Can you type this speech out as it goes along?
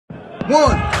1, 2,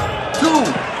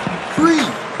 3.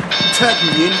 Tag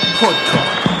Me In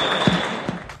Podcast.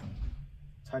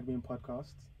 Tag Me In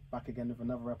Podcast. Back again with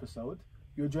another episode.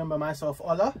 You're joined by myself,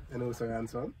 Ola. And also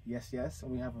Anton. Yes. And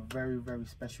we have a very, very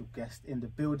special guest in the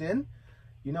building.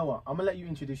 You know what? I'm going to let you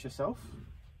introduce yourself.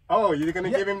 Oh, you're going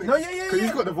to give him... No, yeah. Because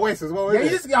he's got the voice as well, Yeah,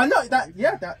 isn't I know that.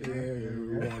 Yeah.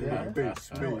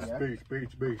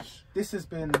 Boosh. This has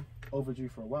been overdue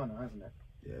for a while now, hasn't it?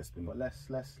 Yeah, it's been... But let's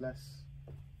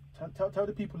tell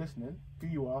the people listening who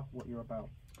you are, what you're about.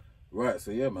 Right,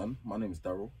 so yeah, man, my name is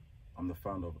Daryl. I'm the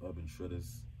founder of Urban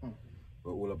Shredderz.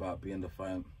 We're all about being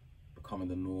defiant, becoming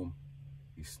the norm.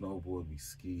 We snowboard, we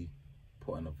ski,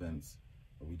 put on events,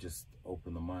 and we just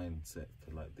open the mindset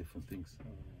to like different things.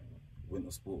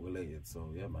 Winter sport related,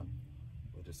 so yeah, man,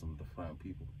 we're just some defiant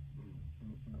people.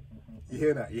 You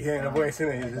hear that? You hear the voice,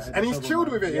 innit? And he's chilled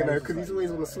with it, you know, because he's always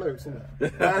on the slopes,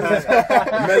 innit?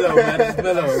 Mellow, man,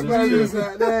 it's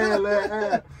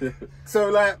mellow. So,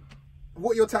 like,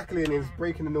 what you're tackling is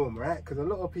breaking the norm, right? Because a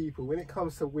lot of people, when it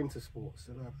comes to winter sports,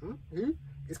 they're like, who?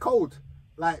 It's cold.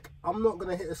 Like, I'm not going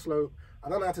to hit a slope. I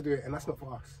don't know how to do it, and that's not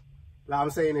for us. Like,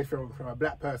 I'm saying it from a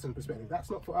black person perspective.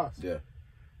 That's not for us. Yeah.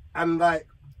 And, like,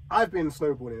 I've been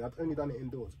snowboarding. I've only done it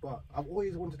indoors, but I've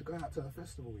always wanted to go out to a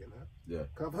festival, you know? Yeah.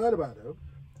 Because I've heard about it, though.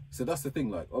 So that's the thing,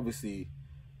 like, obviously,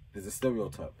 there's a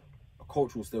stereotype, a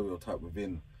cultural stereotype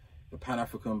within the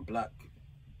Pan-African, Black,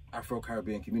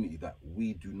 Afro-Caribbean community that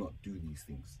we do not do these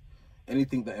things.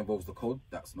 Anything that involves the cold,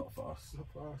 that's not for us. Not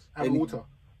for us. And water.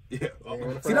 Yeah.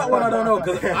 See, that one I don't know,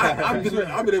 because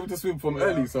I've been able to swim from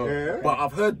early, so. Yeah. But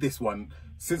I've heard this one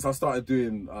since I started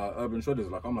doing Urban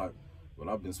Shredderz. Like, I'm like, well,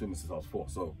 I've been swimming since I was 4,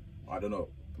 so I don't know.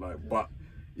 Like, but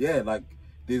yeah, like,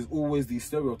 there's always these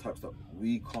stereotypes that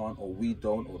we can't or we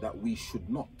don't or that we should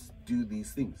not do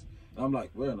these things. And I'm like,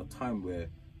 we're in a time where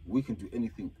we can do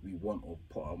anything we want or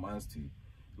put our minds to.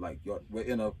 Like, we're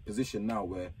in a position now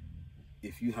where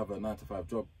if you have a 9-to-5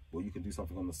 job, well, you can do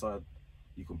something on the side,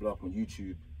 you can blow up on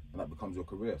YouTube, and that becomes your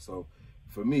career. So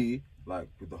for me, like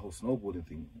with the whole snowboarding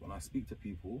thing, when I speak to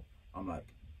people, I'm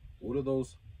like, all of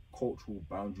those cultural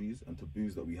boundaries and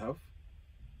taboos that we have,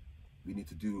 we need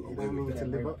to do away with to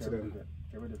them. live up to them.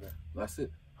 Get rid of it. That's it.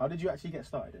 How did you actually get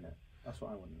started in it? That's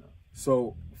what I want to know.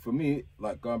 So for me,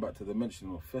 like going back to the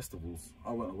mention of festivals,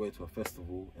 I went away to a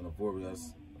festival in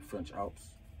Avoriaz, French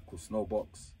Alps, called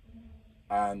Snowbox.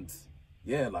 And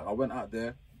yeah, like I went out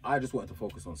there, I just wanted to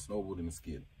focus on snowboarding and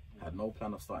skiing. Had no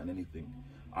plan of starting anything.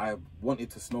 I wanted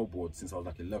to snowboard since I was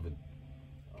like 11.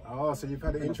 Oh, so you've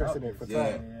had an interest in it for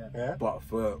time. Yeah. But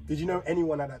did you know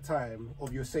anyone at that time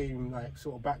of your same like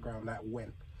sort of background that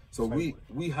went? So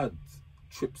we had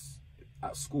trips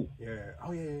at school. Yeah.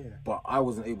 Oh yeah. But I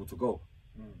wasn't able to go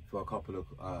for a couple of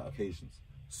occasions.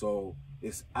 So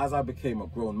it's as I became a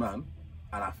grown man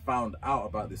and I found out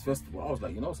about this festival, I was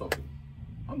like, you know something,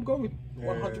 I'm going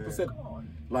 100%.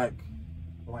 Like,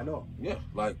 why not? Yeah,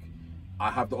 like I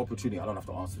have the opportunity. I don't have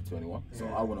to answer to anyone. So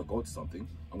I want to go to something.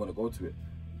 I'm going to go to it.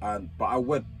 But I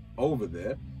went over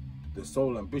there, the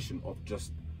sole ambition of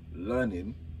just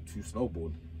learning to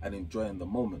snowboard and enjoying the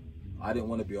moment. I didn't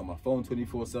want to be on my phone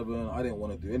 24/7. I didn't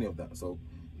want to do any of that. So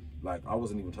like I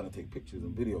wasn't even trying to take pictures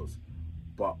and videos.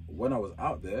 But when I was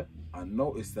out there, I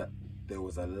noticed that there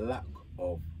was a lack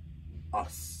of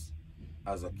us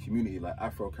as a community, like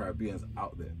Afro-Caribbeans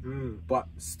out there. But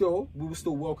still, we were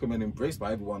still welcome and embraced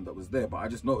by everyone that was there. But I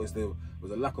just noticed there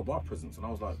was a lack of our presence. And I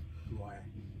was like, why?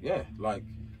 Yeah, like,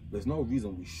 there's no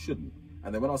reason we shouldn't.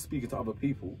 And then when I was speaking to other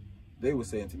people, they were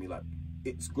saying to me, like,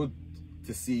 it's good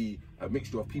to see a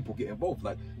mixture of people get involved.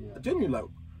 Like, genuinely,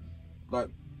 like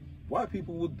white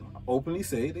people would openly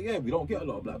say that, yeah, we don't get a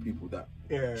lot of black people that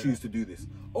choose to do this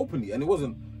openly. And it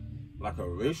wasn't like a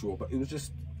racial, but it was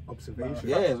just observation.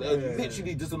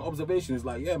 Literally just an observation. It's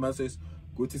like, yeah, man, so it's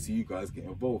good to see you guys get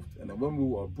involved. And then when we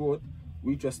were abroad,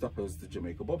 we dressed up as the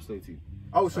Jamaica bobsleigh team.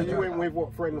 Oh, so you went with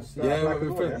what, friends?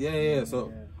 Yeah.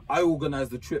 So I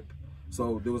organised the trip.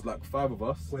 So there was like 5 of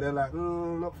us. Were they like,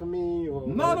 not for me? Or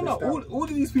no. All of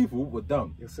these people were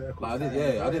down. Your circle. Like,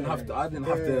 I didn't have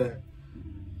to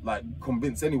like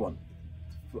convince anyone.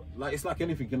 Like, it's like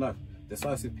anything in life.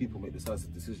 Decisive people make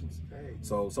decisive decisions.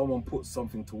 So someone puts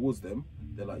something towards them,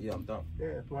 they're like, yeah, I'm down.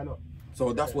 Yeah, why not?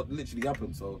 So that's what literally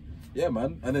happened. So yeah,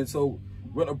 man. And then so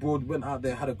went abroad, went out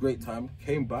there, had a great time,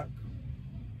 came back.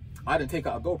 I didn't take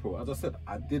out a GoPro. As I said,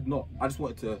 I did not. I just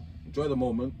wanted to enjoy the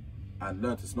moment and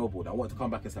learn to snowboard. I wanted to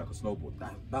come back and say I could snowboard.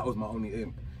 That was my only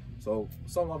aim. So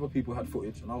some other people had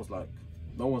footage and I was like,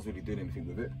 no one's really doing anything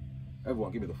with it.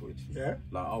 Everyone give me the footage. Yeah.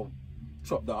 Like, I'll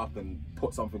chop that up and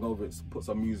put something over it, put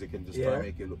some music and just try to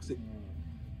make it look sick.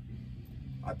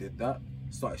 I did that,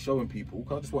 started showing people,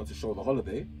 because I just wanted to show the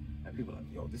holiday, and people are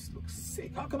like, yo, this looks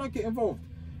sick. How can I get involved?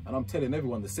 And I'm telling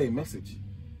everyone the same message.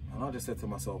 And I just said to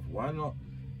myself, why not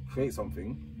create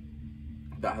something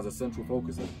that has a central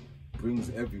focus and brings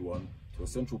everyone to a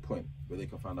central point where they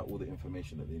can find out all the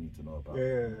information that they need to know about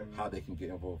how they can get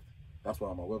involved. That's why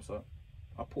on my website,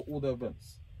 I put all the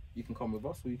events. You can come with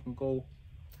us, or you can go.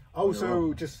 Oh,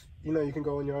 so just, you know, you can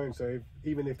go on your own. So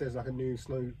even if there's like a new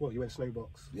you went snowbox.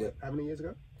 Yeah. How many years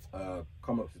ago?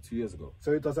 Come up to 2 years ago.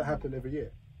 So does that happen every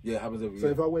year? Yeah, it happens every So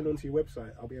year. if I went onto your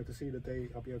website, I'll be able to see the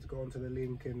date. I'll be able to go onto the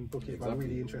link and book it if I'm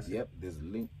really interested. Yep, there's a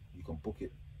link. You can book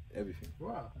it. Everything.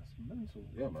 Wow, that's mental.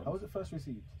 Yeah, man. How was it first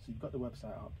received? So you've got the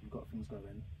website up, you've got things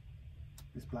going.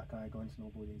 This black guy going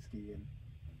snowboarding, skiing.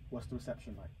 What's the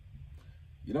reception like?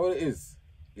 You know what it is?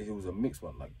 It was a mixed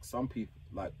one. Like some people,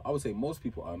 like I would say most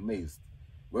people are amazed.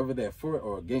 Whether they're for it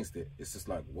or against it, it's just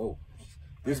like, whoa,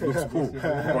 this looks cool.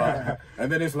 Right?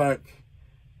 And then it's like,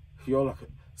 you're like,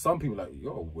 some people like,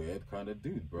 you're a weird kind of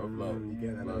dude, bro.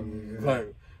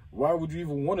 Like, why would you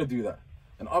even want to do that?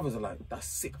 And others are like, that's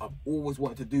sick. I've always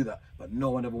wanted to do that, but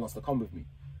no one ever wants to come with me.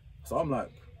 So I'm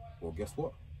like, well, guess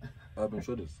what? Urban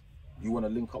Shredders. You want to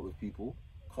link up with people?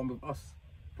 Come with us.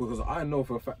 Because I know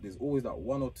for a fact there's always that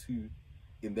one or two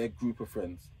in their group of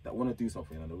friends that want to do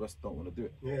something and the rest don't want to do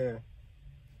it. Yeah.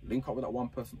 Link up with that one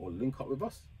person or link up with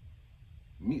us.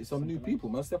 Meet some new people,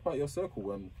 man. Step out your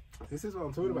circle. And this is what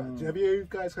I'm talking about. Have you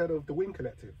guys heard of the Wing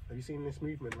Collective? Have you seen this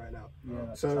movement right now?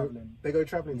 Yeah, so traveling. They go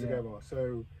traveling together.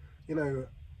 So, you know,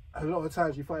 a lot of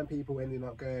times you find people ending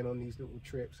up going on these little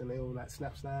trips and they all like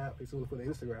snap. It's all for the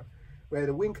Instagram. Where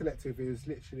the Wing Collective is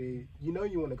literally, you know,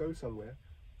 you want to go somewhere.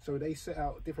 So they set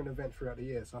out different events throughout the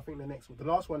year. So I think the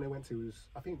last one they went to was,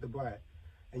 I think, Dubai.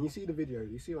 And you see the video,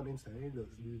 you see on Instagram, it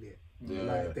looks lit. Yeah.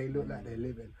 Like, they look like they're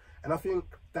living. And I think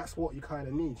that's what you kind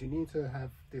of need. You need to have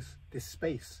this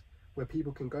space where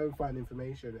people can go and find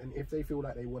information. And if they feel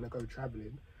like they want to go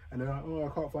traveling, and they're like, oh, I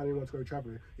can't find anyone to go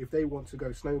traveling. If they want to go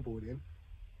snowboarding,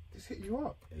 just hit you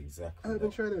up. Exactly.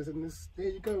 Urban Shredders, and there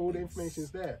you go. All the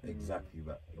information's there. Exactly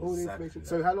that. All the information.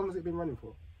 So how long has it been running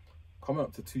for? Coming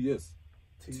up to 2 years.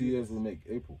 2 years will make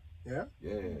April. Yeah?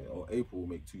 Yeah, or April will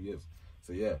make 2 years.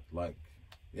 So yeah, like,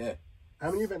 yeah.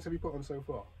 How many events have you put on so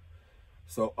far?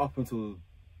 So up until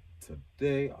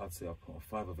today, I'd say I've put on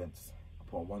 5 events. I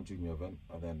put on 1 junior event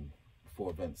and then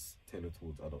 4 events tailored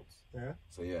towards adults. Yeah.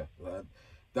 So yeah,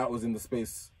 that was in the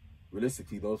space,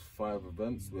 realistically, those 5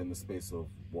 events were in the space of,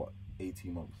 what,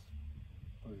 18 months.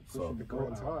 So the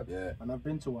goal hard. Yeah. And I've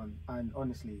been to one, and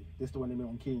honestly, this is the one they made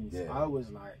on Kings. Yeah. I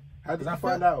was like, how did you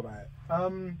find out about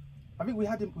it? I think we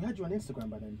had you on Instagram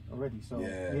by then already. So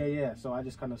yeah. So I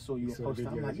just kind of saw you post.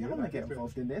 I'm like, yeah, I want to get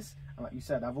involved in this. And like you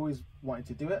said, I've always wanted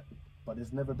to do it, but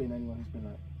there's never been anyone who's been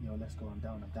like, yo, let's go. I'm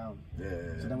down.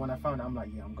 Yeah. So then when I found out, I'm like,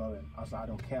 yeah, I'm going. I was like, I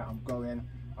don't care. I'm going.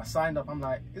 I signed up. I'm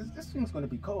like, this thing's gonna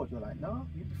be cold. You're like, no,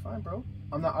 you'll be fine, bro.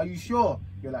 I'm like, are you sure?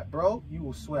 You're like, bro, you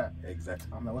will sweat. Exactly.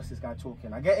 I'm like, what's this guy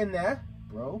talking? I get in there,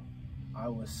 bro. I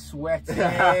was sweating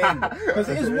because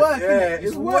it is work. Yeah, It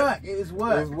is work. It is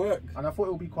work. It is work. And I thought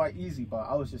it would be quite easy, but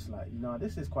I was just like, no,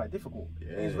 this is quite difficult.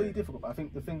 Yeah. It's really difficult. But I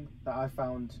think the thing that I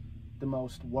found the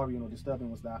most worrying or disturbing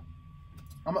was that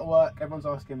I'm at work. Everyone's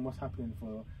asking what's happening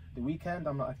for the weekend.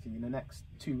 I'm not actually in the next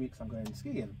 2 weeks. I'm going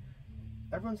skiing.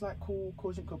 Everyone's like, cool,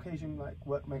 Caucasian like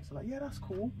workmates are like, yeah, that's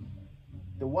cool.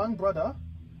 The one brother,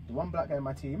 the one black guy in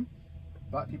my team,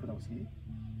 black people don't ski.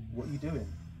 What are you doing?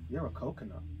 You're a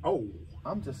coconut. Oh.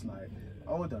 I'm just like,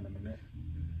 hold on a minute.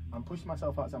 I'm pushing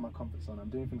myself outside my comfort zone. I'm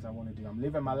doing things I want to do. I'm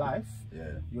living my life.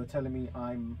 Yeah. You're telling me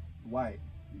I'm white.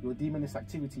 You're deeming this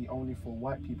activity only for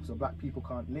white people, so black people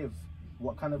can't live.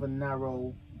 What kind of a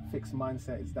narrow, fixed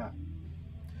mindset is that?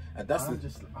 And that's I'm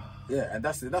just like, yeah, and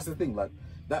that's the thing. Like,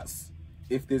 that's,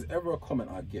 if there's ever a comment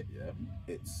I get, yeah,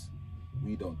 it's,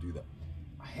 we don't do that.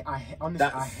 Honestly,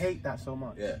 I hate that so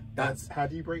much. Yeah, that's, how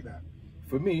do you break that?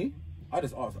 for me,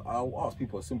 I'll ask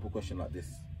people a simple question like this.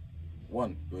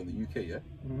 One, you're in the UK, yeah?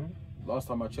 Mm-hmm. Last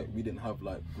time I checked, we didn't have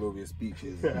like glorious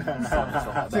beaches and sun and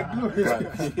stuff like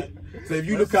that. So if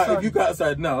you go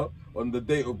outside now on the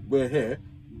date of we're here,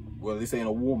 well, this ain't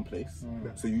a warm place,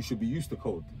 so you should be used to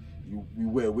cold. We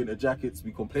wear winter jackets,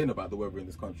 we complain about the weather in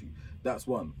this country. That's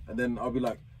one. And then I'll be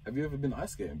like, have you ever been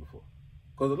ice skating before?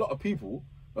 Because a lot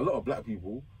of black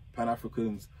people,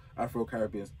 Pan-Africans,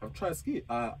 Afro-Caribbeans have tried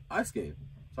ice skating.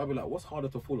 So I'll be like, what's harder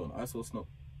to fall on, ice or snow?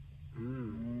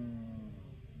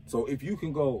 So if you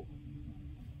can go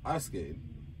ice skating,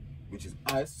 which is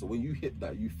ice, so when you hit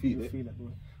that, you feel it.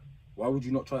 Why would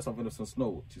you not try something that's on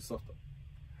snow, which is softer?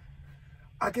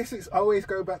 I guess it's always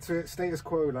go back to status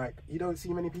quo. Like, you don't see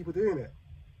many people doing it.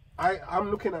 I'm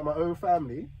looking at my own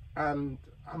family, and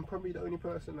I'm probably the only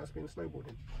person that's been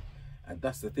snowboarding. And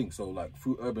that's the thing. So like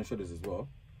through Urban Shredderz as well,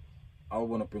 I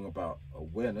want to bring about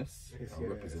awareness and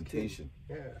representation.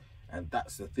 Yeah. And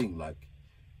that's the thing. Like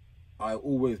I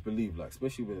always believe, like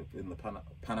especially in the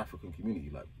Pan-African community,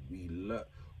 like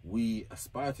we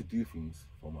aspire to do things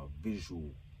from a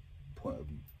visual point of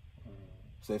view.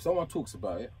 So if someone talks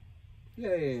about it,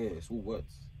 yeah, it's all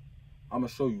words. I'm gonna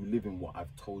show you living what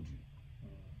I've told you.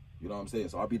 You know what I'm saying?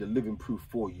 So I'll be the living proof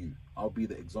for you. I'll be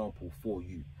the example for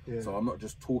you. Yeah. So I'm not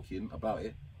just talking about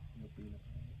it.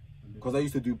 Because I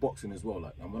used to do boxing as well.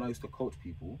 Like, and when I used to coach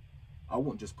people, I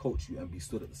wouldn't just coach you and be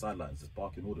stood at the sidelines just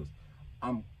barking orders.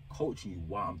 I'm coaching you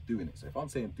while I'm doing it. So if I'm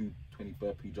saying do 20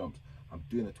 burpee jumps, I'm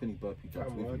doing the 20 burpee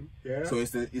jumps with you. Yeah. So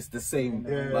it's the same.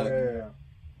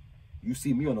 You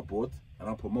see me on the board and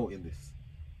I'm promoting this.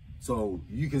 So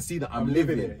you can see that I'm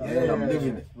living it. I'm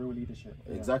living it. Real leadership.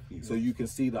 Exactly. Yeah. So you can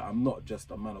see that I'm not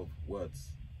just a man of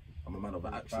words. I'm a man of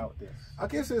action. I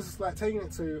guess it's like taking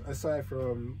it to aside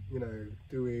from, you know,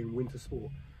 doing winter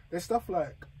sport. There's stuff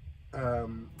like,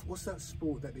 what's that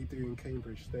sport that they do in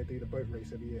Cambridge? They do the boat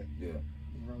race every year. Yeah.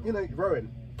 You know,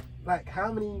 rowing. Like,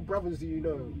 how many brothers do you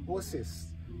know, or sis,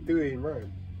 doing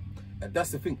rowing? And that's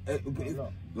the thing.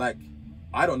 Like,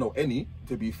 I don't know any,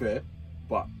 to be fair.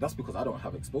 But that's because I don't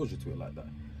have exposure to it like that.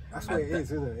 That's what it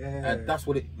is, isn't it? Yeah. And that's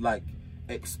what it, like,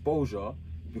 exposure,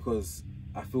 because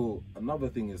I feel another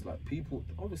thing is like people,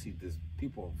 obviously there's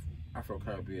people of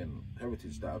Afro-Caribbean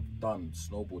heritage that have done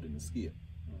snowboarding and skiing.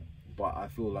 But I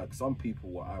feel like some people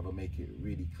will either make it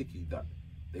really clicky that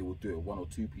they will do it 1 or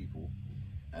 2 people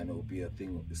and it will be a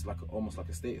thing, it's like almost like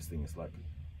a status thing. It's like,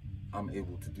 I'm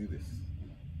able to do this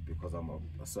because I'm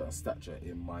a certain stature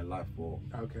in my life, or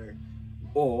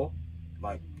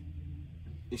like,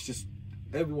 it's just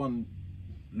everyone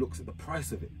looks at the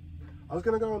price of it. I was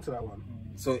gonna go on to that one.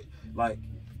 So like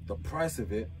the price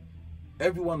of it,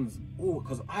 everyone's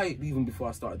because I even before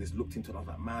I started this looked into it. I was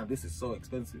like, man, this is so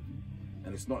expensive.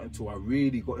 And it's not until I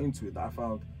really got into it that I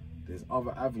found there's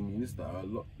other avenues that are a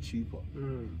lot cheaper.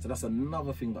 So that's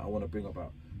another thing that I want to bring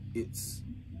about. It's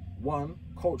one,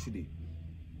 culturally,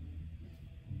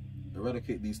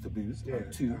 eradicate these taboos,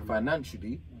 and 2,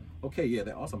 financially. Okay, yeah,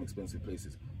 there are some expensive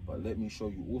places, but let me show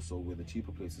you also where the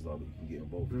cheaper places are that you can get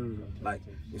involved. Like,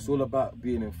 it's all about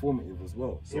being informative as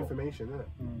well. So. Information,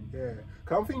 yeah.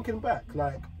 Cause I'm thinking back,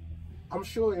 like, I'm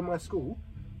sure in my school,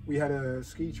 we had a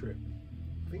ski trip.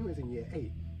 I think it was in year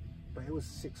 8, but it was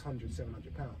 600,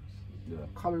 700 pounds. Yeah.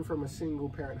 Coming from a single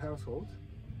parent household,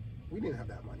 we didn't have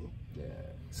that money. Yeah.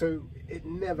 So it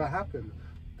never happened.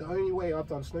 The only way I've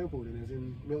done snowboarding is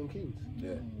in Milton Keynes.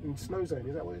 Yeah. In Snow Zone,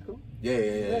 is that what it's called?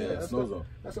 Yeah. Snow Zone.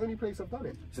 That's the only place I've done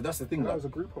it. So that's the thing. And like, that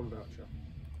was a Groupon voucher.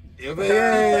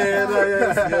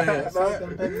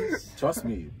 Yeah. Trust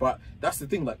me. But that's the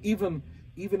thing. Like even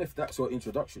if that's your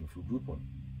introduction through Groupon,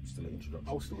 it's still an introduction.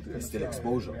 I'll still do it. It's still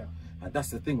exposure. Yeah. And that's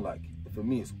the thing. Like for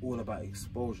me, it's all about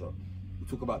exposure. We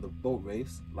talk about the boat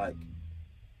race. Like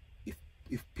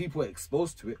if people were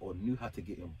exposed to it or knew how to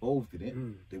get involved in it,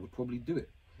 they would probably do it.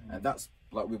 And that's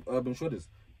like with Urban Shredderz.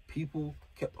 People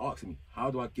kept asking me, how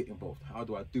do I get involved? How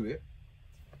do I do it?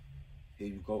 Here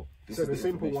you go. This so the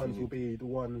simple ones will be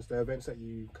the events that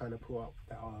you kind of put up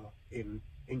that are in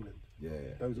England. Yeah.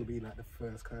 Those will be like the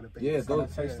first kind of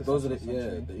those are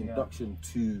the induction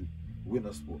to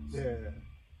winter sports. Yeah.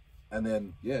 And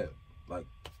then like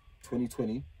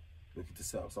 2020, looking to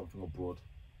set up something abroad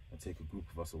and take a group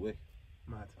of us away.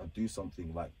 Mad. And do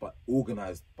something like, but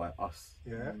organised by us.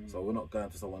 Yeah. So we're not going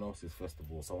to someone else's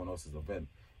festival or someone else's event.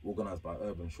 Organised by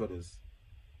Urban Shredderz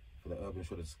for the Urban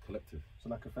Shredderz Collective. So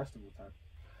like a festival type.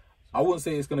 I wouldn't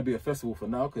say it's going to be a festival for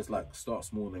now because like start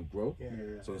small and then grow.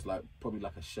 Yeah. So it's like probably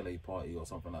like a chalet party or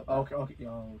something like that. Okay.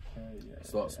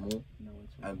 Start small,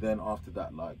 and then after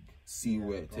that, like see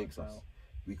where it takes us.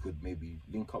 We could maybe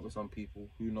link up with some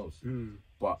people. Who knows?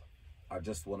 But I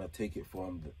just want to take it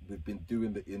from, we've been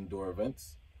doing the indoor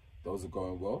events. Those are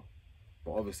going well.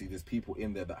 But obviously there's people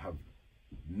in there that have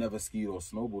never skied or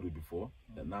snowboarded before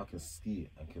that now can ski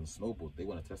and can snowboard. They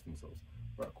want to test themselves.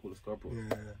 Right, cool, let's go, bro.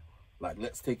 Yeah. Like,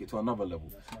 let's take it to another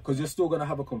level. Because you're still going to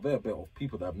have a conveyor belt of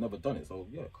people that have never done it. So,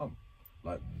 yeah, come.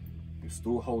 Like, we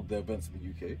still hold the events in the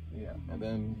UK. Yeah. And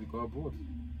then we go abroad.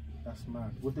 That's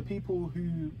mad. With the people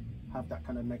who have that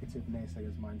kind of negative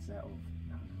naysayers mindset of,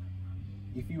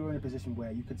 if you were in a position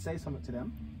where you could say something to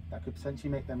them that could potentially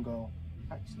make them go,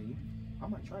 actually, I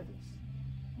might try this,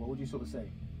 what would you sort of say?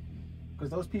 Because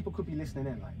those people could be listening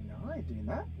in like, no, I ain't doing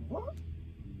that. What?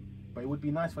 But it would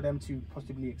be nice for them to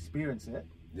possibly experience it.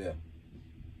 Yeah.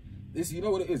 This, you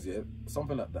know what it is, yeah?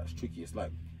 Something like that's tricky. It's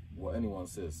like what anyone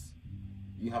says.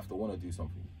 You have to want to do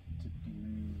something.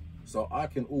 So I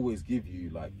can always give you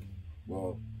like,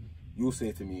 well, you'll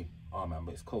say to me, oh man,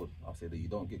 but it's cold. I'll say that you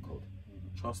don't get cold.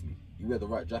 Trust me, you wear the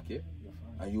right jacket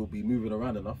and you'll be moving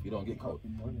around enough, you don't get cold.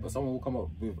 But someone will come up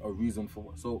with a reason for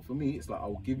what. So for me, it's like, I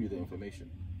will give you the information.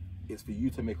 It's for you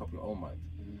to make up your own mind.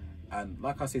 And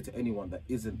like I say to anyone that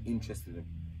isn't interested in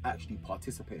actually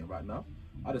participating right now,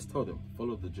 I just tell them,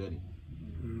 follow the journey.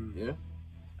 Yeah?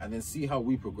 And then see how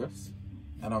we progress.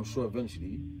 And I'm sure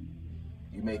eventually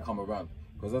you may come around.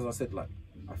 Because as I said, like,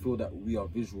 I feel that we are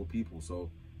visual people.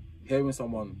 So hearing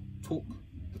someone talk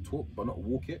the talk but not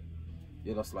walk it,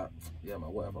 yeah, that's like, yeah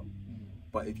man, whatever.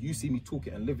 But if you see me talk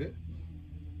it and live it,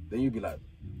 then you'll be like,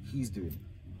 he's doing it,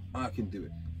 I can do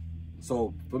it.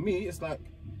 So for me, it's like,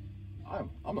 I'm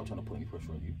not trying to put any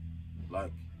pressure on you.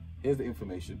 Like, here's the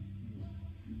information.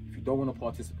 If you don't want to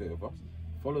participate with us,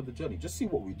 follow the journey. Just see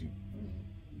what we do.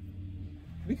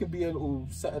 We could be a little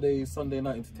Saturday, Sunday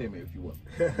night entertainment if you want.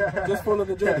 Just follow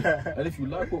the journey. And if you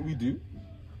like what we do,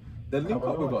 then link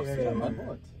up with us. Yeah,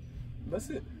 man. That's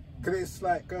it. Because it's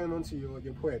like, going on to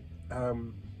your point,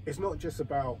 it's not just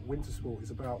about winter sport,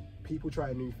 it's about people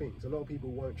trying new things. A lot of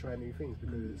people won't try new things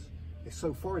because it's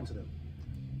so foreign to them.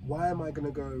 Why am I going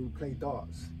to go play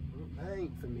darts? That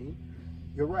ain't for me.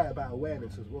 You're right about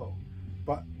awareness as well.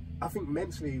 But I think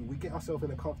mentally we get ourselves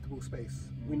in a comfortable space.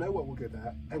 We know what we're good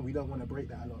at and we don't want to break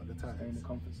that a lot of the time. Stay in the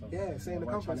comfort zone. Yeah, stay in the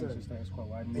comfort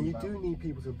zone. And you do need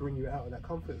people to bring you out of that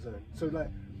comfort zone. So like,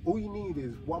 all you need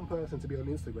is one person to be on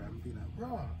Instagram and be like,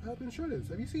 rah, Urban Shredderz,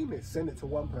 have you seen this? Send it to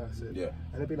one person. Yeah.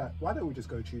 And they'll be like, why don't we just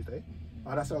go Tuesday?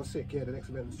 Oh, that sounds sick. Yeah, the next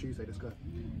event is Tuesday, let's go.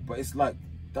 But it's like,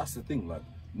 that's the thing, like,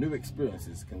 new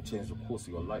experiences can change the course of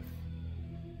your life.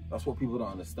 That's what people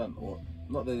don't understand. Or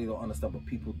not that they don't understand, but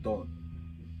people don't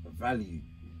value.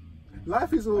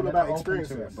 Life is all about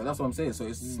experiences. But that's what I'm saying. So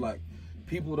it's like,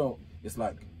 people don't, it's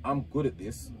like, I'm good at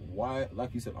this. Why,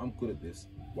 like you said, I'm good at this.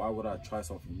 Why would I try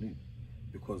something new?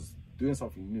 Because doing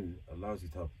something new allows you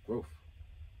to have growth.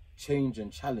 Change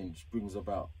and challenge brings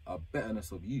about a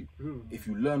betterness of you. If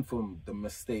you learn from the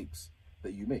mistakes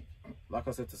that you make. Like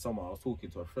I said to someone, I was talking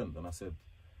to a friend and I said,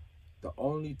 the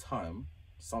only time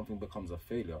something becomes a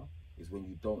failure is when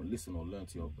you don't listen or learn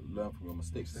from your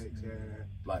mistakes.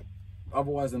 Like,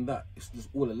 otherwise than that, it's just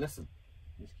all a lesson.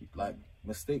 Like,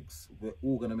 mistakes, we're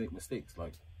all gonna make mistakes.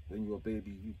 Like, when you're a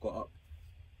baby, you got up,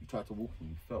 you tried to walk and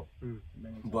you fell.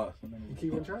 But you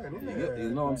keep on trying, you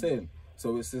know what I'm saying?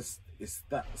 So it's just, it's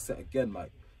that set again,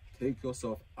 like, take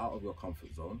yourself out of your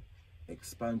comfort zone,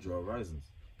 expand your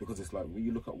horizons. Because it's like, when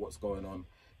you look at what's going on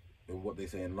and what they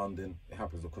say in London, it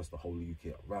happens across the whole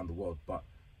UK, around the world. But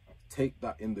take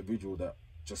that individual that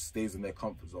just stays in their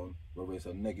comfort zone, whether it's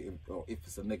a negative, or if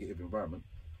it's a negative environment,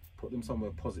 put them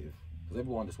somewhere positive. Because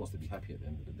everyone just wants to be happy at the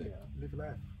end of the day. Live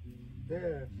life.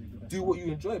 Yeah. Do what you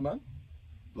enjoy, man.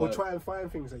 Or try and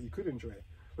find things that you could enjoy.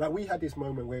 Like, we had this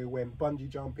moment where we went bungee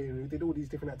jumping and we did all these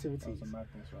different activities.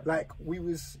 Like, we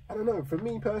was, I don't know, for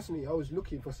me personally, I was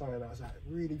looking for something that was like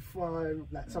really fun,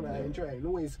 like something I enjoy. And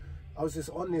always, I was just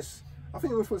on this, I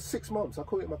think it was for 6 months. I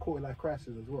call it my quarter life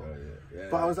crisis as well.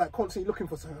 But I was like constantly looking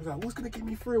for something. I was like, what's going to give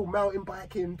me thrill? Mountain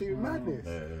biking, doing madness.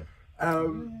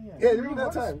 During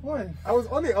that time, I was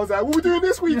on it. I was like, what are we doing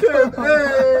this weekend?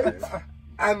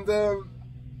 And,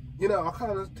 you know, I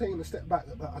kind of taking a step back,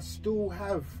 but I still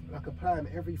have like a plan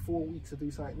every 4 weeks to do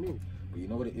something new. But you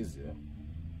know what it is, yeah?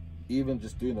 Even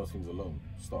just doing those things alone,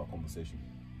 start a conversation.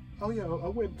 Oh yeah, I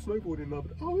went snowboarding now,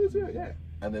 but oh, is it? Yeah.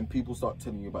 And then people start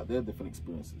telling you about their different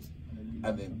experiences.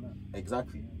 And then,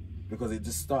 exactly, because it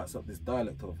just starts up this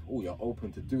dialect of, oh, you're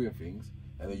open to doing things.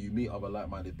 And then you meet other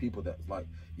like-minded people that's like,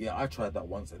 yeah, I tried that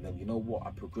once, and then you know what,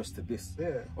 I progressed to this.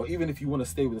 Yeah. Or even if you want to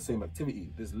stay with the same activity,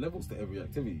 there's levels to every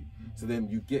activity. So then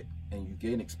you get and you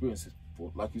gain experiences,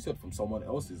 for, like you said, from someone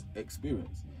else's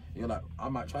experience. And you're like, I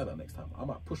might try that next time. I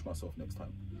might push myself next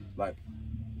time. Like,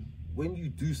 when you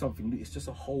do something new, it's just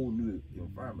a whole new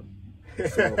environment.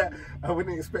 So, I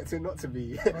wouldn't expect it not to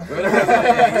be. But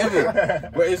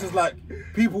it's just like,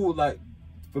 people, like,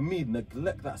 for me,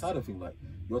 neglect that side of things. Like,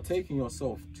 you're taking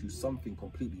yourself to something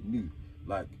completely new.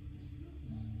 Like,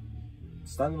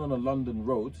 standing on a London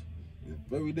road is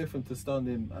very different to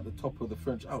standing at the top of the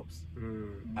French Alps.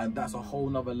 And that's a whole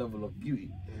nother level of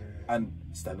beauty. And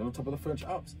standing on top of the French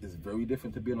Alps is very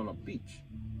different to being on a beach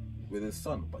with the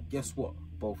sun. But guess what?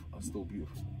 Both are still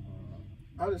beautiful.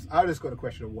 I just got a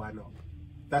question of why not.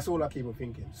 That's all I keep on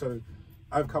thinking. So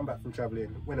I've come back from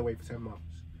traveling, went away for 10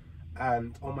 months.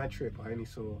 And on my trip, I only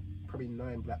saw probably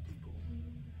 9 black people.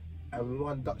 And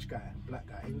one Dutch guy, black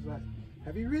guy, he was like,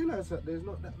 have you realised that there's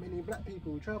not that many black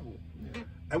people who travel?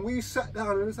 And we sat down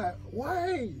and it was like,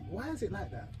 why? Why is it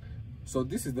like that? So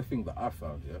this is the thing that I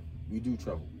found, yeah? We do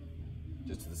travel,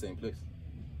 just to the same place.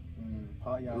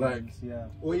 Party Like- islands, yeah.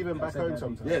 Or even back home heavy.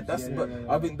 sometimes. Yeah, that's. Yeah, but yeah,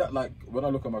 yeah. I think that, like, when I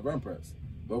look at my grandparents,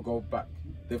 they'll go back.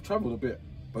 They've travelled a bit,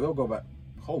 but they'll go back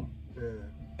home Yeah.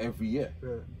 every year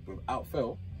Yeah. without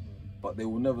fail. But they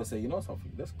will never say, you know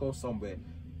something, let's go somewhere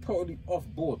totally off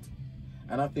board.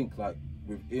 And I think, like,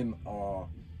 within our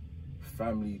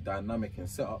family dynamic and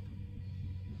setup,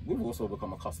 we've also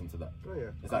become accustomed to that. Oh yeah.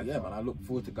 It's like, yeah, man, I look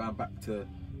forward to going back to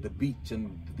the beach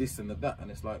and this and that. And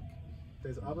it's like,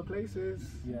 There's other places.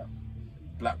 Yeah.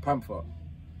 Black Panther,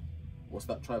 what's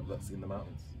that tribe that's in the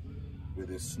mountains with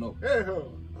his snow? Yeah,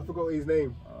 I forgot his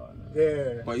name.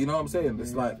 Yeah. But you know what I'm saying?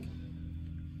 It's like,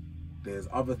 there's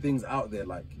other things out there,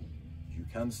 like, you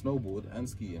can snowboard and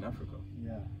ski in Africa.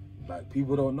 Yeah. Like,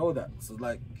 people don't know that. So,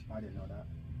 like, I didn't know that.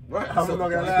 right. I'm so, not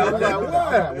gonna lie. I'm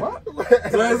like, what?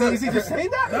 So it's like- Is he just saying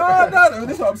that? No,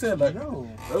 this is what I'm saying. Like, No.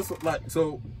 that's what- like,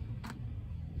 so,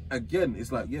 again,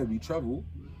 it's like, yeah, we travel,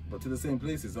 but to the same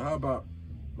places. So how about,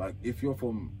 like, if you're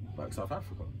from, like, South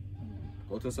Africa,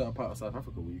 go to a certain part of South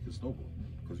Africa where you can snowboard,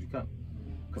 because you can.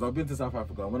 Because I've been to South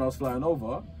Africa, and when I was flying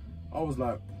over, I was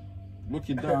like,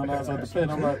 looking down outside the plane,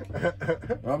 I'm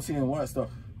like, I'm seeing white stuff.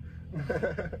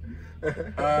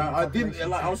 I didn't,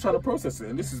 like, I was trying to process it,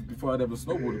 and this is before I'd ever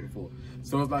snowboarded before.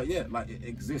 So I was like, yeah, like, it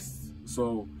exists.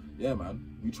 So, yeah,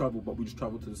 man, we travel, but we just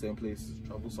travel to the same place,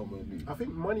 travel somewhere new. I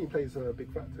think money plays a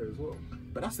big factor as well.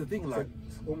 But that's the thing, like,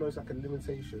 It's almost like a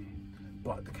limitation.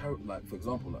 but the like, for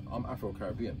example, like, I'm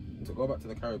Afro-Caribbean. To go back to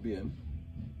the Caribbean,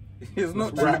 it's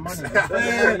not cheap. Racks.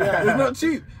 It's not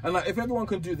cheap. And like, if everyone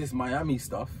can do this Miami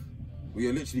stuff, where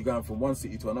you're literally going from one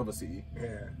city to another city,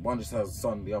 Yeah. one just has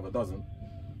sun, the other doesn't.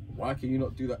 Why can you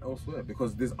not do that elsewhere?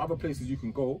 Because there's other places you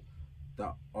can go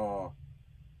that are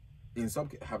in some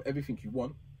have everything you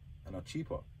want and are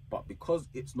cheaper. But because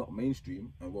it's not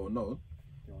mainstream and well known,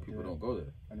 people don't go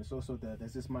there. And it's also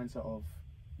there's this mindset of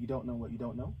you don't know what you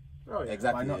don't know. Oh yeah.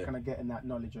 Exactly. By not yeah. kind of getting that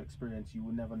knowledge or experience, you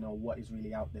will never know what is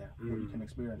really out there, what you can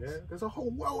experience. Yeah. There's a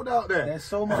whole world out there. There's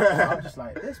so much. I'm just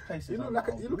like, this place is. You look like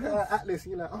you look at an atlas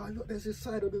and you're like, oh look, there's this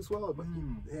side of this world. But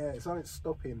yeah, it's on its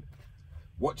stopping.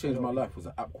 What changed my life was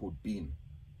an app called Bean.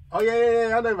 Oh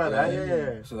yeah, I know about that.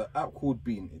 Yeah. So the app called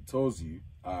Bean, it tells you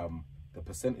the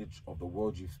percentage of the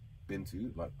world you've been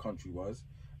to, like country-wise,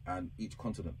 and each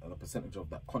continent, and the percentage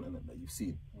of that continent that you've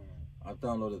seen. I've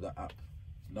downloaded that app.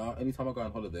 Now, anytime I go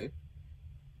on holiday,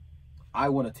 I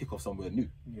want to tick off somewhere new.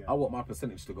 Yeah. I want my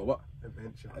percentage to go up.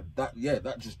 Adventure. And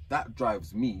that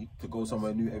drives me to go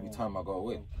somewhere new every time I go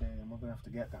away. Okay, I'm gonna have to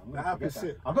get that. I'm The gonna have to app is get that.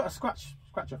 sick. I've got a scratch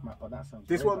off map, but that sounds.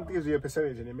 This great, one though. gives you a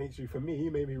percentage, and it makes you, for me,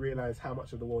 it made me realize how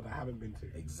much of the world I haven't been to.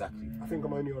 Exactly. I think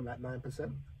I'm only on like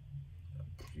 9%.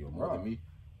 You're more than me.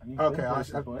 And you've Okay, been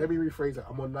places, boy. let me rephrase it.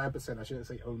 I'm on 9%. I shouldn't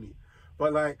say only,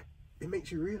 but like it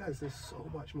makes you realize there's so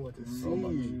much more to see. So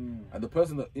much. And the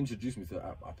person that introduced me to the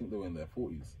app, I think they were in their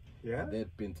 40s. Yeah. And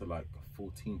they'd been to like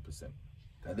 14%.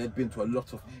 And they'd been to a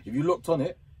lot of, if you looked on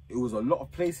it, it was a lot of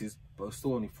places, but it was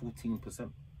still only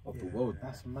 14% of the world.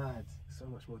 That's mad. So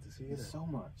much more to see. There's Isn't so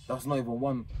much. That's not even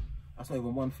one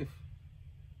fifth.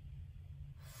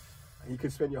 And you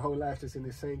could spend your whole life just in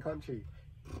the same country.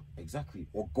 Exactly.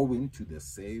 Or going to the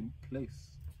same place.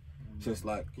 Just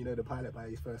like, You know the pilot by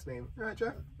his first name. Right,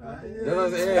 Jeff?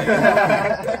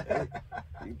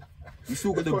 you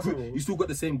still got possible. you still got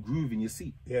the same groove in your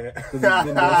seat. Yeah. 'Cause it's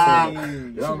been there, so- you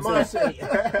know what My I'm saying? seat.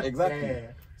 Exactly.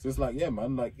 Yeah. So it's like, yeah,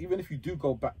 man, like even if you do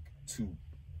go back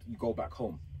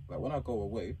home, like when I go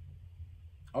away,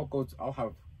 I'll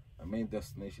have a main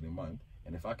destination in mind,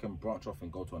 and if I can branch off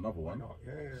and go to another one,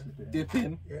 Yeah. dip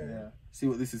in, Yeah. see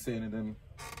what this is saying, and then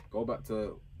go back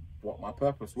to what my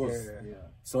purpose was. Yeah.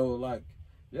 So like,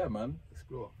 yeah, man.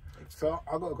 Explore. So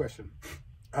I got a question.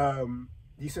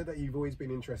 You said that you've always been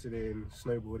interested in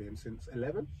snowboarding since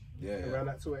 11? Yeah. Around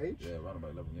that sort of age? Yeah, around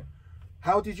about 11, yeah.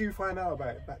 How did you find out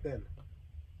about it back then?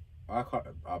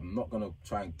 I'm not gonna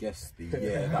try and guess the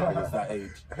year that I was that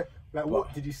age. Like,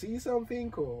 what? Did you see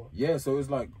something or? Yeah, so it was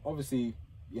like, obviously,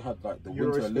 you had like the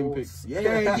Euro Winter sports. Olympics.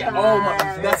 Yeah. Oh my,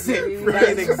 that's it. That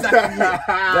is exactly it.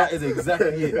 That is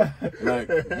exactly it.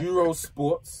 Like Euro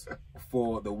sports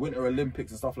for the Winter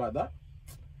Olympics and stuff like that,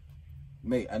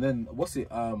 mate. And then what's it?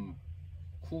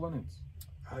 Cool Runnings.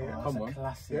 Oh yeah. That's Come a on.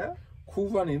 classic. Yeah. Cool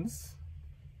Runnings.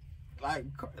 It's a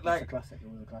Like classic. It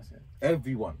was a classic.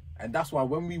 everyone, and that's why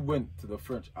when we went to the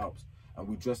French Alps and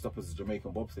we dressed up as a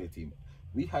Jamaican bobsleigh team,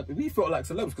 we felt like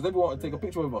celebs because everyone wanted to take a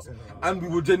picture with us, and we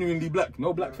were genuinely black,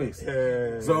 no blackface.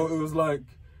 Yeah. So it was like,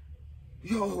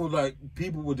 yo, like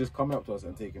people would just come up to us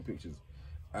and taking pictures.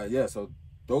 Yeah, so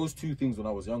those two things when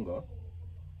I was younger,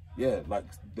 yeah, like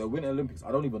the Winter Olympics,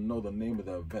 I don't even know the name of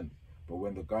the event, but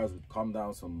when the guys would come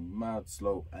down some mad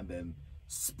slope and then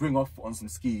spring off on some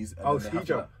skis. And then they ski have to,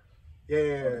 jump. like,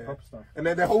 Yeah. Proper stuff. And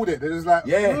then they hold it. They're just like,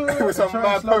 Yeah. with some Slow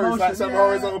mad motion, pose, like some yeah.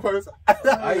 horizontal pose.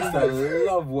 I used to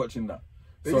love watching that.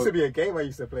 There used to be a game I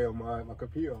used to play on my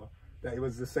computer that it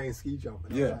was the same ski jump.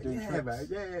 And I was Yeah. like, Doing yeah, tricks. man.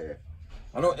 Yeah.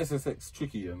 I know SSX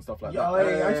tricky and stuff like Yeah, that.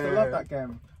 I used to love that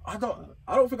game. I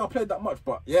don't think I played that much,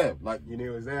 but yeah, like You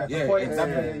knew it was there. Yeah, Point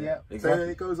exactly. Yeah. So exactly.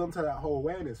 it goes on to that whole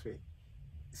awareness thing.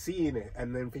 Seeing it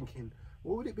and then thinking,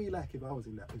 what would it be like if I was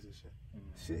in that position?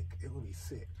 Sick. It would be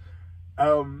sick.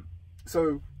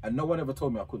 So And no one ever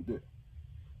told me I couldn't do it.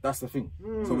 That's the thing.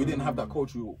 So we didn't have that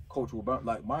cultural bound.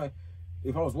 Like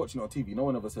if I was watching it on TV, no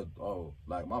one ever said, oh,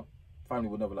 like my family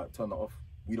would never like turn that off.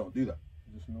 We don't do that.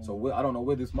 So I don't know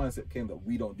where this mindset came that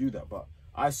we don't do that, but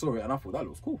I saw it and I thought that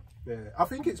looks cool. yeah, I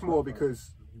think it's more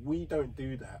because we don't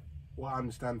do that. What I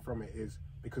understand from it is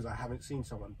because I haven't seen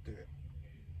someone do it,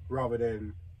 rather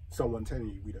than someone telling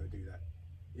you we don't do that.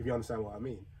 If you understand what I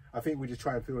mean, I think we just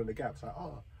try and fill in the gaps. Like,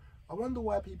 oh, I wonder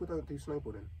why people don't do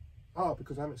snowboarding. Oh,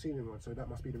 because I haven't seen anyone, so that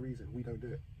must be the reason we don't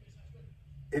do it.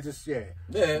 It's just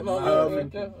Yeah,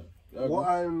 What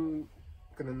I'm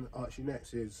gonna ask you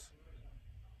next is,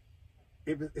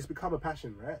 it's become a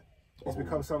passion, right? It's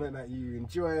become something that you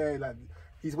enjoy. Like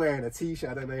he's wearing a T-shirt.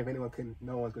 I don't know if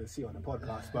no one's gonna see it on the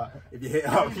podcast, but if you hit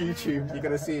up YouTube, you're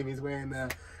gonna see him. He's wearing the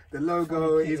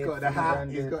logo. He's got the hat.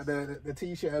 He's got the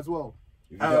T-shirt as well.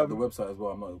 If you got the website as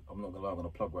well, I'm not gonna lie, I'm gonna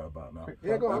plug right about now.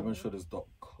 Yeah, go on.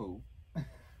 urbanshredders.co.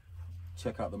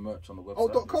 Check out the merch on the website. Oh,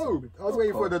 .co. I was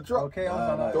waiting for the drop. Okay, I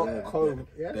was like, Dot .co.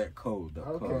 Yeah. That code.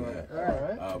 Okay. Yeah.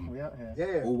 Alright, we out here.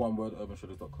 Yeah. All one word,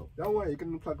 urbanshredders.co. Don't worry, you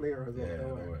can plug later as well. Yeah, Don't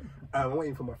don't worry. worry. I'm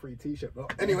waiting for my free T-shirt.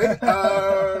 But anyway,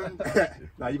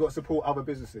 now you got to support other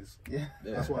businesses. Yeah.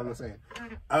 That's what I'm saying.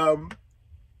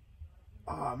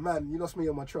 Man, you lost me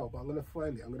on my trail, but I'm gonna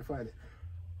find it.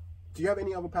 Do you have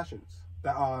any other passions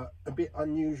that are a bit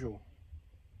unusual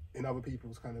in other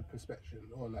people's kind of perception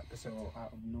or like perception? So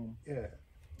out of norm. Yeah.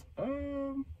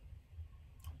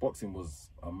 Boxing was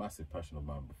a massive passion of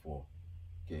mine before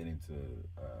getting into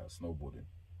snowboarding.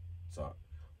 So,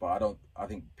 but I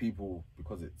think people,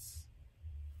 because it's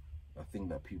a thing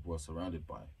that people are surrounded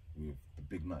by with the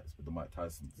big nights, with the Mike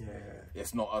Tysons. Yeah.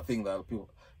 It's not a thing that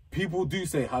people do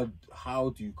say, how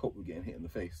do you cope with getting hit in the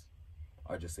face?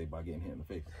 I just say by getting hit in the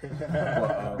face.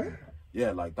 But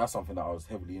yeah, like that's something that I was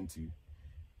heavily into.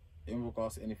 In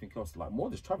regards to anything else, like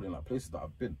more just traveling, like places that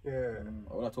I've been. Yeah.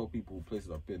 When I told people places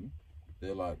I've been,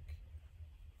 they're like,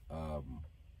 wow,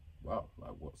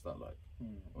 like what's that like?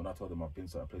 When I told them I've been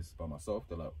certain places by myself,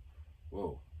 they're like,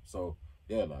 whoa. So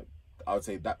yeah, like I would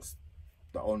say that's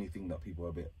the only thing that people are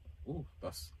a bit, ooh,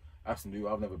 that's new.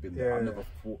 I've never been there. Yeah. I've never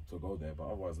thought to go there, but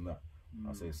otherwise than that,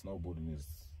 I'd say snowboarding is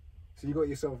So you got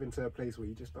yourself into a place where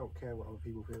you just don't care what other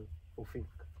people feel or think.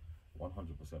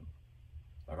 100%.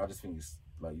 Like I just think it's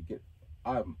like you get.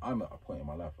 I'm at a point in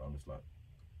my life where I'm just like,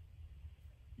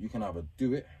 you can either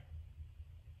do it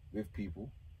with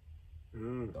people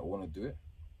that want to do it.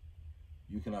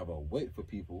 You can either wait for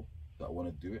people that want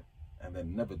to do it and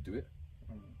then never do it,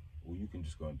 or you can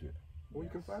just go and do it. Or you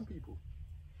can find people.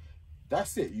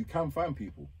 That's it. You can find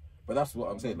people, but that's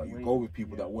what I'm saying. Like you go with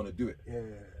people that want to do it. Yeah.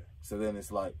 So then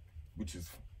it's like, which is.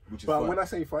 But fine. when I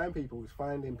say find people, it's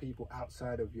finding people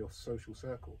outside of your social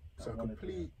circle. So a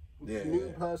complete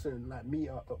new person like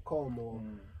meetup.com or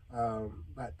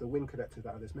like the Wind Connector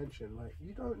that I just mentioned. Like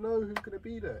you don't know who's gonna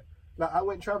be there. Like I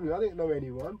went traveling, I didn't know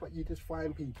anyone, but you just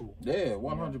find people. Yeah,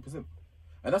 100%.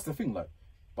 And that's the thing. Like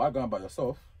by going by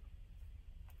yourself,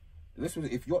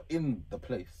 if you're in the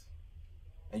place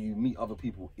and you meet other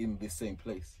people in this same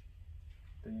place,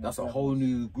 that's a whole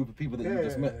new group of people that you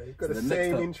just met. You've got So the next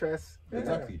same time- interests.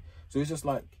 Exactly. So it's just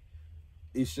like,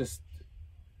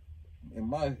 in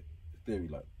my theory,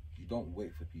 like you don't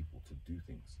wait for people to do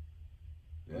things.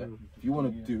 Yeah. If you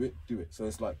want to do it, do it. So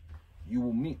it's like you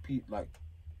will meet people. Like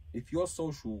if your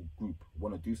social group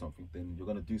want to do something, then you're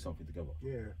gonna do something together.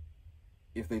 Yeah.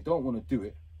 If they don't want to do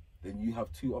it, then you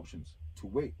have two options: to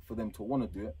wait for them to want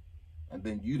to do it, and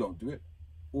then you don't do it,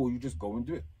 or you just go and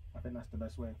do it. I think that's the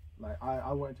best way. Like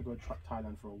I wanted to go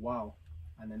Thailand for a while,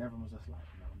 and then everyone was just like,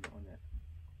 "No, I'm not on it."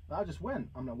 But I just went.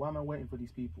 I'm like, "Why am I waiting for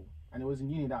these people?" And it was in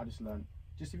uni that I just learned.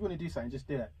 Just if you want to do something, just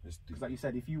do it. Because like you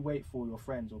said, if you wait for your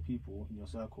friends or people in your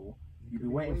circle, you'll be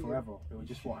waiting forever. It will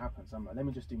just won't happen. So I'm like, let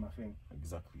me just do my thing.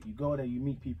 Exactly. You go there, you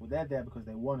meet people. They're there because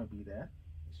they want to be there.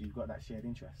 So you've got that shared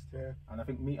interest. Yeah. And I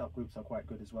think meetup groups are quite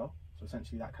good as well. So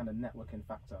essentially that kind of networking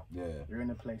factor. Yeah. You're in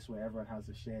a place where everyone has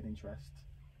a shared interest.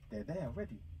 They're there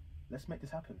already. Let's make this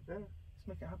happen. Yeah. Let's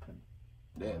make it happen.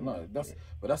 Yeah. No,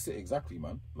 that's it exactly,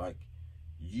 man. Like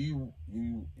you,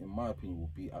 in my opinion,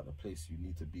 will be at the place you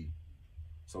need to be.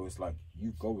 So it's like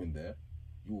you go in there,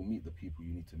 you will meet the people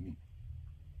you need to meet.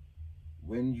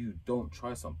 when you don't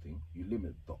try something, you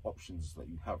limit the options that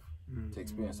you have to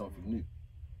experience something new.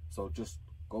 So just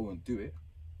go and do it.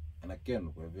 And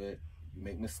again, whether you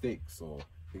make mistakes or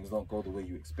things don't go the way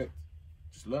you expect,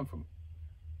 just learn from it.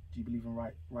 Do you believe in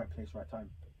right place, right time?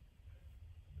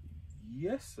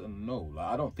 Yes and no. Like,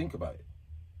 I don't think about it.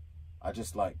 I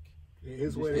just like, it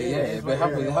is what it yeah, is. if it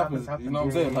happens, it happens. happens. You know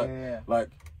what I'm saying? Yeah. Like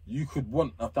you could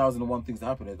want 1,001 things to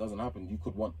happen, it doesn't happen.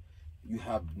 You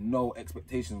have no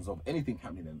expectations of anything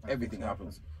happening and everything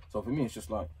happens. So for me, it's just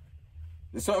like,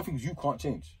 there's certain things you can't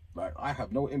change. Like, I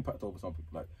have no impact over something.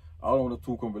 Like, I don't want to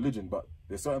talk on religion, but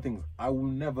there's certain things I will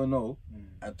never know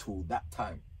until that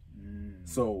time.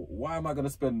 So why am I going to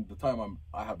spend the time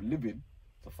I have living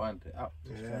to find it out?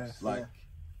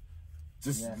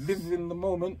 Just live in the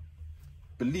moment,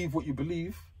 believe what you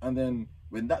believe, and then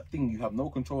when that thing you have no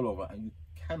control over and you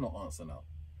cannot answer now,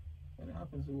 when it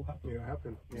happens, it will happen. It'll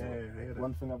happen. Yeah, I hear that.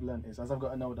 One thing I've learned is, as I've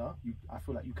gotten older, I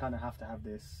feel like you kind of have to have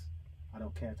this I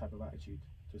don't care type of attitude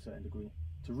to a certain degree.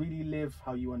 To really live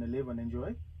how you want to live and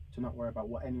enjoy, to not worry about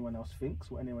what anyone else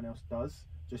thinks, what anyone else does.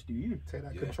 Just do you. Take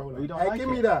that control. You don't hey, like give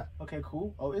it. me that. Okay,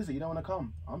 cool. Oh, is it? You don't want to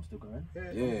come? I'm still going.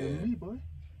 Yeah. Me, boy.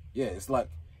 Yeah, it's like,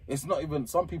 it's not even,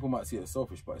 some people might see it as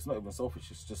selfish, but it's not even selfish.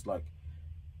 It's just like,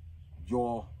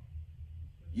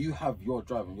 you have your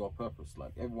drive and your purpose.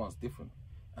 Like, everyone's different.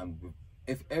 And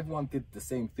if everyone did the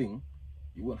same thing,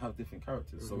 you wouldn't have different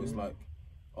characters. So it's like,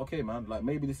 okay, man, like,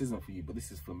 maybe this isn't for you, but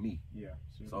this is for me. Yeah.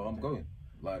 So I'm going.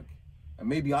 Like, and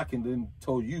maybe I can then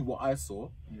tell you what I saw,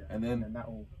 and then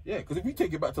that'll... Yeah, because if you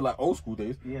take it back to like old school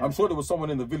days, I'm sure there was someone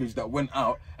in the village that went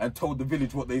out and told the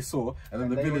village what they saw, and then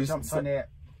the village jumped on it.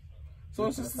 So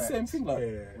it's just the same thing. Like,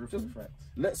 just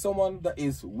let someone that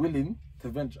is willing to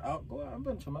venture out go out and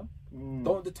venture, man.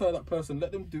 Don't deter that person.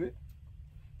 Let them do it.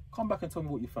 Come back and tell me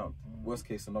what you found. Worst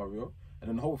case scenario, and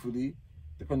then hopefully,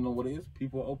 depending on what it is,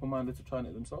 people are open-minded to trying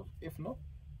it themselves. If not,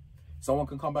 someone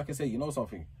can come back and say, you know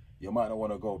something, you might not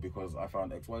want to go because I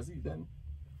found XYZ. Then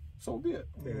so be it.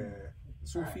 Yeah,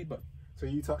 it's all feedback. So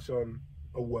you touched on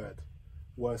a word,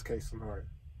 worst case scenario.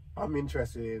 I'm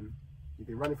interested in, you've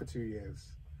been running for 2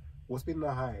 years. What's been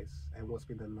the highs and what's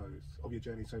been the lows of your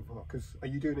journey so far? Because are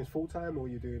you doing this full time or are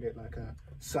you doing it like a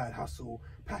side hustle,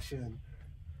 passion?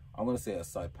 I'm gonna say a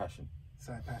side passion.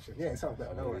 Side passion. Yeah, it sounds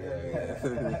better. I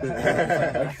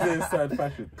can say it's side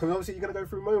passion. Because obviously you're gonna go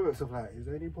through moments of like, is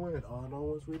there any point? Oh, no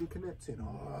one's really connecting.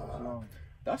 Oh.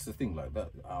 That's the thing. Like that,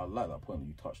 I like that point that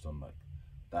you touched on. Like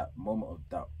that moment of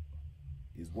doubt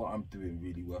is what I'm doing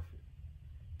really worth it,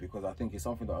 because I think it's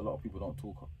something that a lot of people don't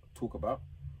talk about.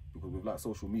 Because with like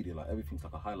social media, like everything's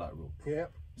like a highlight reel. Yeah.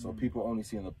 So people are only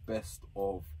seeing the best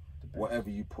of whatever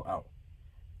you put out,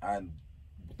 and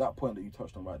that point that you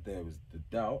touched on right there is the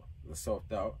doubt, the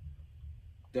self-doubt.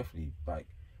 Definitely, like,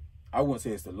 I wouldn't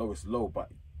say it's the lowest low, but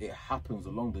it happens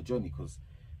along the journey, because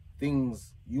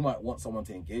things, you might want someone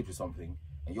to engage with something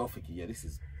and you're thinking, yeah, this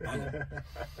is banging.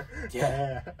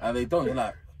 And they don't. You're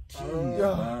like, geez,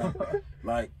 man.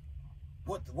 Like,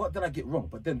 what did I get wrong?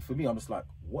 But then for me, I'm just like,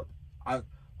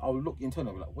 I'll look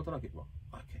internally and be like, what did I get wrong?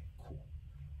 Okay, cool.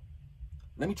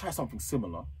 Let me try something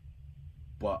similar,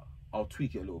 but I'll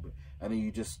tweak it a little bit. And then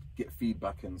you just get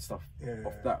feedback and stuff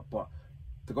off that. But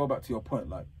to go back to your point,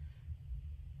 like,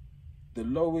 the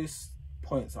lowest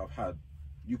points I've had,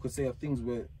 you could say, are things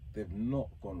where they've not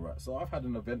gone right. So I've had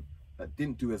an event that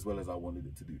didn't do as well as I wanted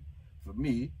it to do. For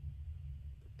me,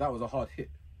 that was a hard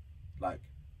hit, like,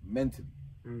 mentally.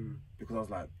 Because I was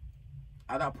like,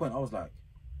 at that point, I was like,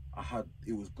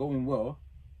 it was going well,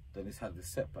 then it's had this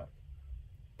setback.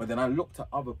 But then I looked at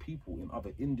other people in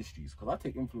other industries, because I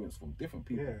take influence from different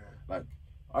people. Like,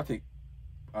 I take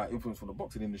influence from the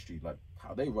boxing industry, like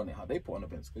how they run it, how they put on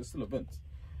events, because it's still events.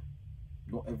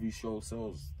 Not every show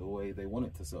sells the way they want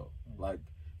it to sell. Like,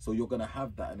 so you're going to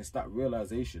have that, and it's that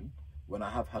realization. When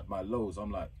I have had my lows,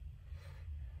 I'm like,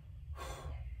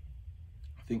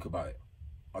 think about it.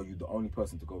 Are you the only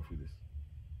person to go through this?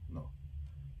 No.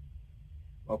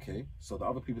 Okay, so the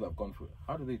other people that have gone through it,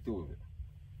 how do they deal with it?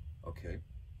 Okay,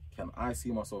 can I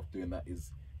see myself doing that?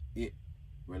 Is it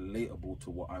relatable to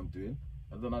what I'm doing?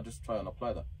 And then I just try and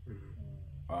apply that.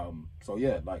 So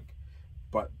yeah, like,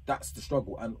 but that's the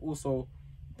struggle. And also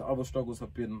the other struggles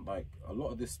have been like, a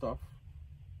lot of this stuff,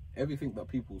 everything that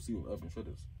people see with Urban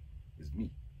Shredderz is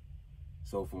me.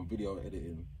 So from video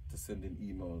editing to sending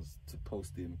emails to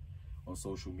posting on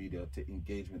social media to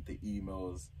engagement to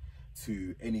emails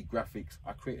to any graphics,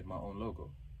 I created my own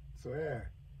logo. So yeah,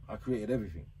 I created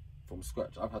everything from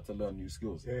scratch. I've had to learn new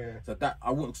skills. So that,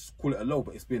 I wouldn't call it a low,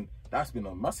 but that's been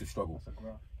a massive struggle.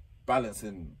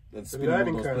 Balancing and spinning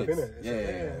on those plates.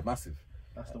 Yeah, massive.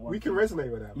 That's the one. We can thing.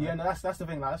 resonate with that. Man. Yeah, no, that's the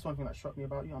thing. Like that's one thing that struck me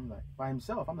about you. I'm like by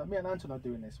himself. I'm like me and Anton are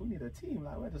doing this. We need a team.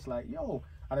 Like we're just like yo.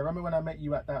 And I remember when I met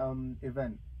you at that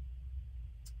event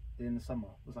in the summer.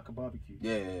 It was like a barbecue.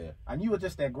 Yeah. And you were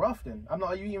just there grafting. I'm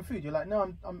like, are you eating food? You're like,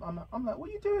 no, I'm like, what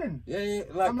are you doing? Yeah.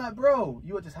 Like, I'm like, bro,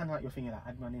 you were just handing out your thing. You're like,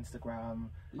 add me on Instagram.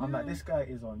 I'm like, this guy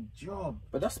is on job.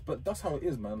 But that's how it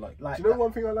is, man. Like do you know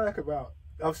one thing I like about?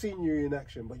 I've seen you in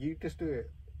action, but you just do it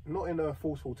not in a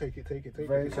forceful take it.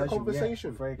 Very It's casual, a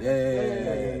conversation. Yeah,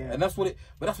 yeah. And that's what it.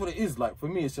 But that's what it is. Like for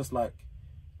me, it's just like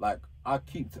I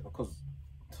keep because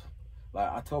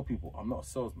like I tell people I'm not a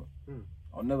salesman.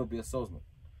 I'll never be a salesman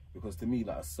because to me,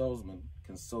 like a salesman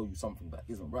can sell you something that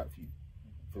isn't right for you.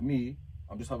 For me,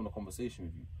 I'm just having a conversation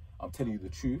with you. I'm telling you the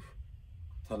truth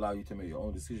to allow you to make your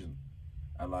own decision.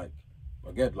 And like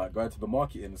again, like going to the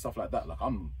marketing and stuff like that. Like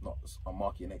I'm not a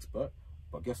marketing expert,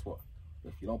 but guess what?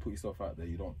 If you don't put yourself out there,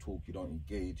 you don't talk, you don't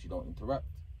engage, you don't interact,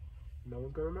 no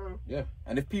one's gonna know. Yeah.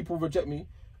 And if people reject me,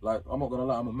 like I'm not gonna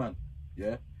lie, I'm a man.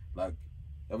 Yeah. Like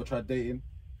ever tried dating?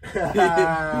 Like,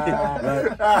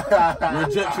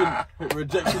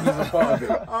 rejection is a part of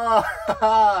it.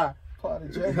 Part of the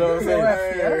journey. You know what I'm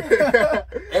saying?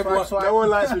 Everyone, no one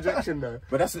likes rejection though.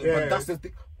 But that's the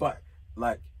thing. But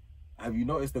like, have you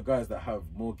noticed the guys that have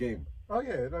more game? Oh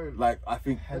yeah, they don't. Like I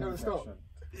think They don't stop.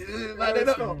 like they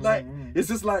don't like. It's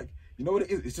just like you know what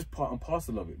it is. It's just part and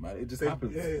parcel of it, man. It just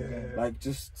happens. Yeah. Like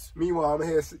just. Meanwhile, I'm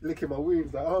here licking my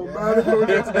wounds. Like, oh man, I don't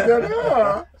get to be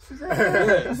done.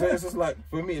 Yeah, so it's just like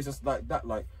for me, it's just like that.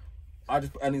 Like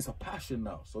and it's a passion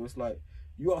now. So it's like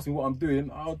you ask me what I'm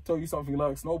doing, I'll tell you something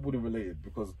like snowboarding related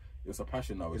because it's a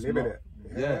passion now. It's living not, it.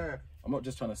 Yeah, I'm not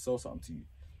just trying to sell something to you.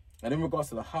 And in regards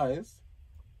to the highs,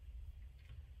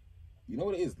 you know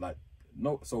what it is like.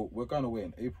 So we're going away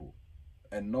in April,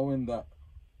 and knowing that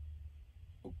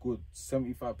a good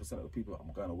 75% of the people that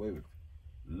I'm going away with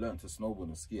learn to snowboard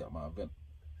and ski at my event.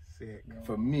 Sick.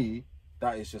 For me,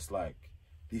 that is just like,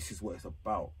 this is what it's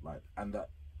about. Like, and that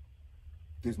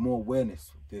there's more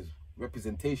awareness, there's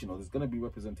representation, or there's gonna be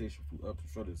representation through Urban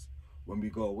Shredderz when we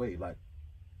go away. Like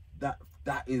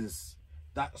that's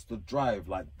the drive.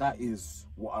 Like that is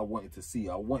what I wanted to see.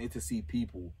 I wanted to see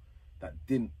people that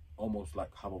didn't almost like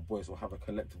have a voice or have a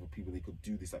collective of people they could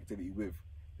do this activity with.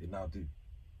 They now do.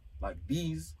 Like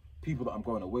these people that I'm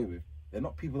going away with, they're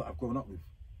not people that I've grown up with.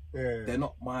 Yeah. They're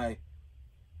not my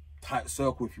tight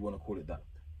circle, if you want to call it that.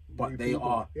 But New they people,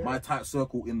 are yeah. my tight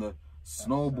circle in the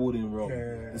snowboarding realm,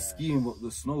 Yeah. the skiing, the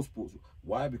snow sports.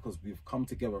 Why? Because we've come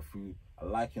together through a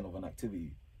liking of an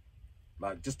activity.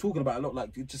 Like just talking about it a lot,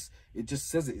 like it just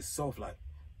says it itself. Like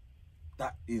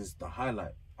that is the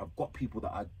highlight. I've got people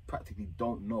that I practically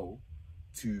don't know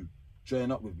to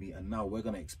join up with me, and now we're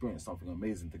gonna experience something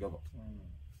amazing together.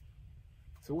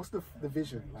 So what's the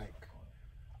vision? Like,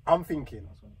 I'm thinking,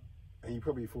 and you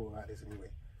probably thought about this anyway,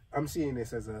 I'm seeing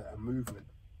this as a movement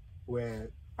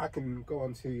where I can go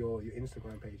onto your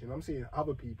Instagram page and I'm seeing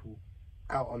other people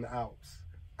out on the Alps,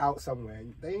 out somewhere,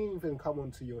 and they ain't even come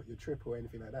onto your trip or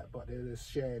anything like that, but they're just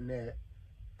sharing their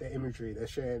imagery, they're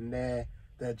sharing their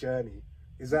journey.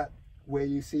 Is that where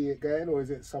you see it going, or is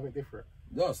it something different?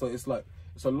 Yeah, so it's like,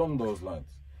 it's along those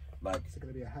lines. Like, is it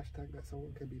going to be a hashtag that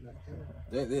someone can be like,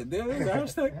 there is a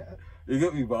hashtag. You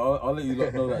get me, but I'll let you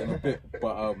know that in a bit.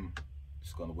 But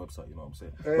just go on the website, you know what I'm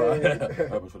saying? But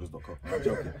urbanshredders.com. I'm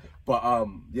joking. But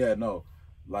yeah, no,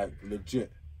 like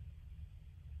legit.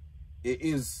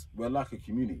 We're like a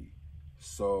community.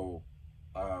 So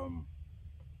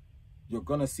you're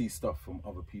gonna see stuff from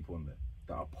other people in there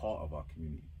that are part of our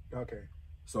community. Okay.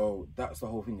 So that's the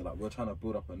whole thing. Like we're trying to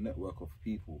build up a network of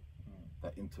people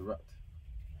that interact.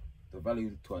 The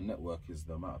value to a network is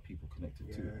the amount of people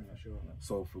connected to it. Yeah, for sure.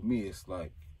 So for me, it's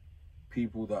like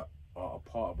people that are a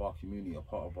part of our community, a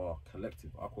part of our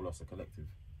collective. I call us a collective.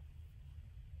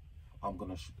 I'm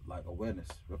gonna like awareness,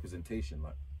 representation.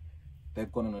 Like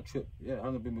they've gone on a trip. Yeah, it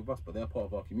hasn't been with us, but they're part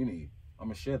of our community. I'm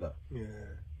gonna share that. Yeah.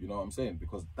 You know what I'm saying?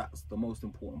 Because that's the most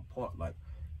important part. Like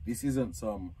this isn't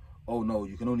some, oh no,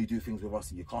 you can only do things with us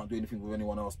and you can't do anything with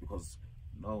anyone else, because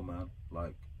no, man.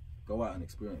 Like go out and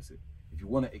experience it. If you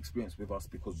want to experience with us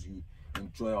because you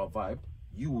enjoy our vibe,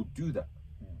 you will do that.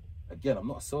 Again, I'm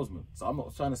not a salesman, so I'm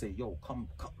not trying to say, yo, come,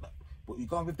 like, but you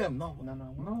going with them? No,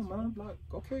 man. Like,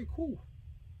 okay, cool.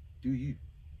 Do you?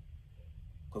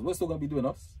 Because we're still gonna be doing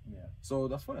us. Yeah. So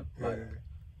that's fine. Like,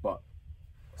 but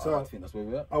so I think that's where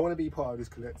we're at. I want to be part of this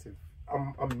collective.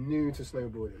 I'm new to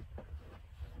snowboarding.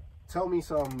 Tell me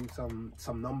some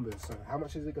numbers. So how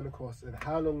much is it going to cost, and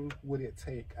how long would it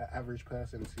take an average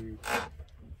person to,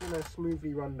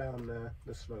 smoothly run down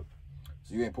the slope?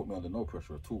 So you ain't put me under no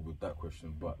pressure at all with that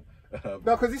question, but No,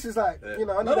 because this is like, you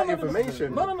know, I need that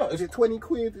information. No. Is it 20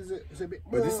 quid? Is it a bit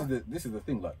more? But this is the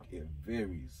thing, like, it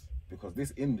varies. Because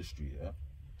this industry, yeah,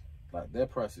 like, their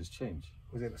prices change.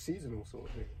 Was it a seasonal sort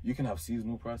of thing? You can have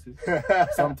seasonal prices.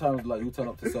 Sometimes, like, you turn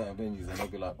up to certain venues and they'll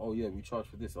be like, oh yeah, we charge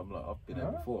for this. I'm like, I've been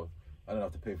there before. I don't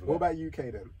have to pay for that. What about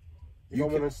UK then? You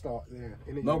want to start there?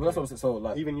 No, but that's what I'm saying. So,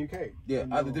 like, even UK? Yeah,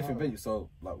 at the different venues. So,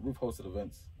 like, we've hosted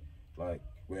events, like,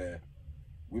 where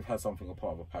we've had something a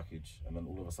part of a package, and then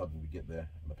all of a sudden we get there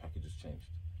and the package has changed.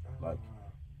 Like,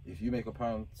 if you make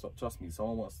 £1, so, trust me,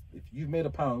 someone wants. If you've made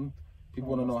 £1, people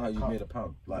want to know how you made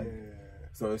 £1. Like,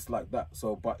 so it's like that.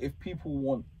 So, but if people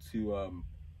want to,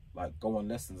 like, go on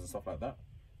lessons and stuff like that,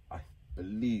 I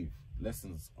believe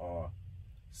lessons are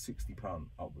 £60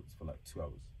 upwards for like 2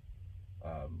 hours.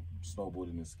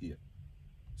 Snowboarding and skiing.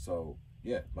 So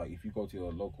yeah, like if you go to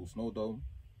your local snow dome,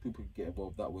 people can get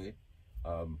involved that way.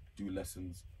 Do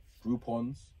lessons,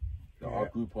 Groupons. There are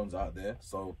Groupons out there.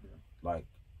 So like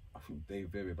I think they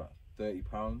vary about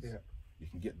 £30. You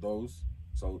can get those.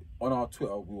 So on our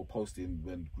Twitter, we were posting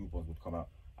when Groupons would come out.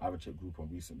 I haven't checked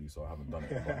Groupon recently, so I haven't done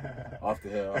it. But after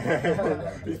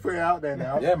here, he's putting it out there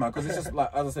now. Yeah, man, because it's just like,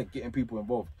 as I said, getting people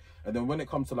involved. And then when it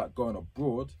comes to like going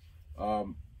abroad,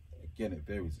 again, it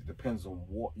varies. It depends on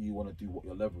what you want to do, what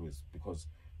your level is, because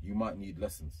you might need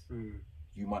lessons.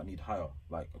 You might need hire,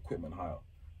 like equipment hire.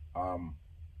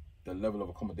 The level of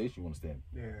accommodation you want to stay in.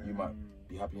 You might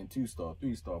be happy in 2-star,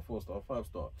 3-star, 4-star,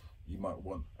 5-star. You might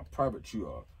want a private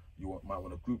tutor. You might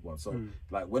want a group one. So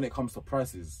like when it comes to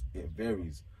prices, it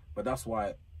varies. But that's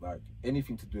why like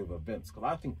anything to do with events, because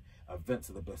I think events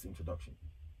are the best introduction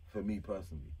for me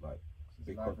personally. Like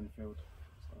because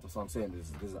that's what I'm saying.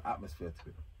 There's an atmosphere to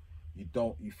it.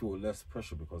 You feel less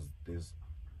pressure because there's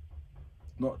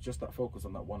not just that focus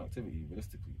on that one activity.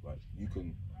 Realistically, like you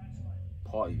can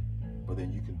party, but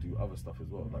then you can do other stuff as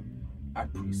well, like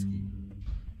après ski.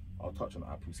 I'll touch on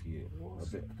après ski a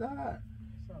bit.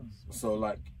 So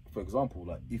like for example,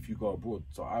 like if you go abroad,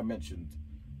 so I mentioned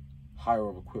hire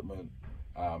of equipment,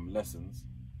 lessons.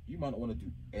 You might not want to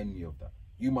do any of that.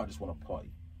 You might just want to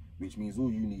party, which means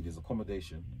all you need is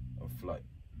accommodation and flight,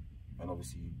 and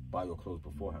obviously you buy your clothes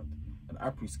beforehand. And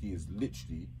après ski is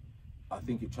literally, I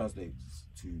think it translates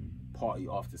to party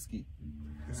after ski.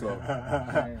 So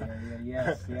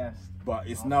yes. But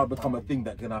it's now become a thing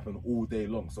that can happen all day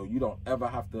long. So you don't ever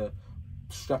have to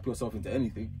strap yourself into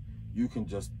anything. You can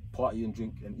just party and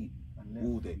drink and eat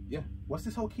all day. Yeah. What's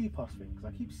this whole key pass thing? Because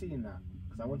I keep seeing that.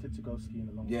 Because I wanted to go skiing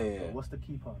a long time. Yeah. What's the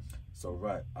key pass? So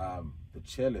right, the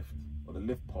chairlift or the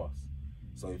lift pass.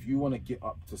 So if you want to get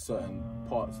up to certain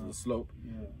parts of the slope,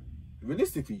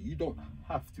 realistically, you don't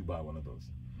have to buy one of those.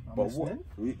 But what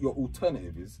your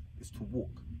alternative is to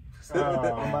walk.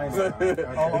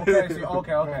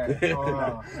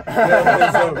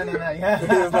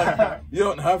 You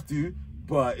don't have to,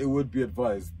 but it would be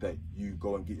advised that you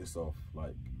go and get yourself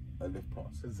like a lift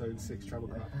pass. A Zone 6 travel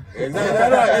card.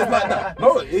 Exactly. It's like that.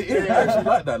 No, it's actually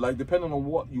like that. Like depending on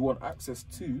what you want access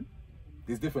to,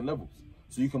 there's different levels.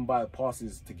 So you can buy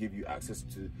passes to give you access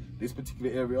to this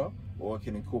particular area, or it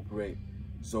can incorporate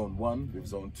Zone 1 with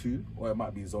Zone 2, or it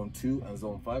might be Zone 2 and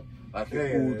Zone 5. Like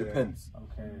it all depends.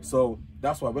 Okay. So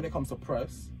that's why when it comes to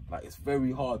price, like it's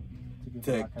very hard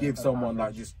to give someone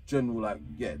like just general like,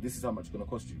 yeah, this is how much it's gonna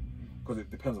cost you. Because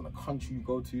it depends on the country you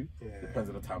go to, depends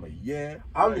on the time of year.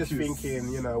 I'm just thinking,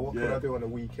 you know, what can I do on a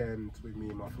weekend with me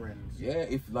and my friends? Yeah,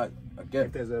 if like, again,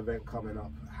 if there's an event coming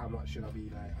up, how much should I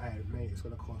be like, hey mate, it's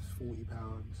gonna cost £40.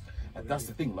 And that's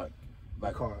the thing, like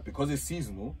because it's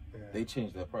seasonal, they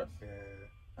change their price.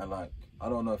 And like, I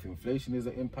don't know if inflation is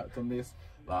an impact on this,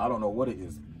 like I don't know what it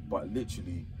is, but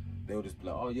literally they'll just be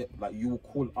like, oh yeah, like you will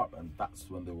call up and that's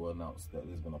when they will announce that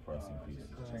there's been a price increase.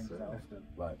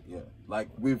 Like like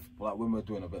with like when we're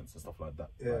doing events and stuff like that,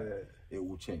 like, it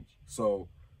will change. So,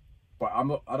 but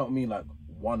I don't mean like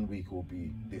 1 week will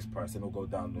be this price and it'll go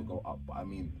down, it'll go up. But I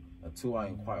mean until I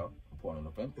inquire and put on an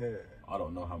event, I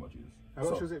don't know how much it is. How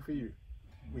much was it for you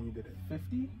when you did it?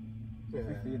 50.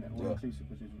 50 in it, all inclusive,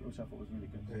 which I thought was really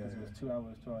good because it was 2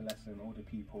 hours, 2 hour lesson, all the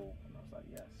people, and I was like,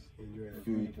 yes. Food,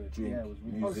 really good. drink, it was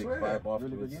really music, good. vibe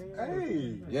afterwards.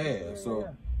 Hey! So,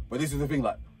 but this is the thing,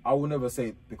 like, I will never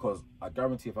say, because I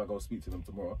guarantee if I go speak to them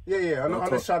tomorrow. I'm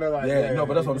just trying to like. No,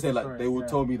 but that's what I'm saying. Like, they will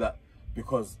tell me that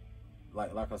because,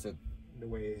 like I said, the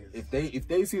way it is. If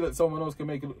they see that someone else can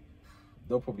make it,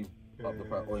 they'll probably up the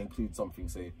price or include something.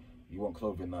 Say, you want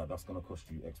clothing now, that's gonna cost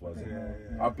you X, Y, Z.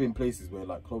 I've been places where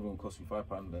like clothing will cost you £5,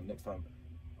 and then next time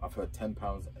I've heard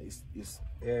 £10. It's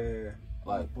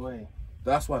like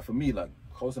that's why for me, like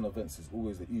hosting events is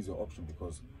always the easier option,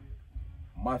 because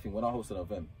my thing when I host an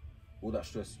event, all that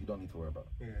stress you don't need to worry about.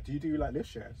 Do you do like lift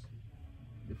shares?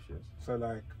 gift shares. So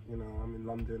like, you know, I'm in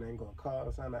London, ain't got a car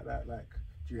or something like that. Like,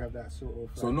 do you have that sort of?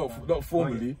 So like, not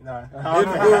formally. No.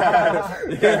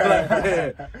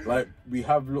 Like we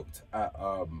have looked at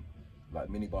like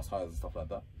minibus hires and stuff like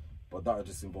that, but that would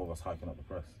just involve us hiking up the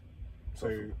price. So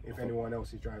if anyone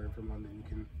else is driving from London, you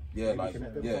can. Yeah, like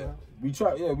we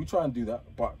try and do that,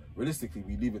 but realistically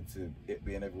we leave it to it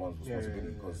being everyone's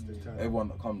responsibility because everyone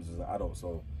that comes is an adult.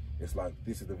 So it's like,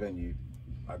 this is the venue.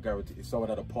 I guarantee if someone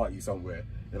had a party somewhere,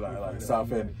 like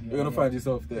South End, you're gonna find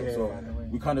yourself there. So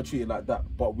we kind of treat it like that,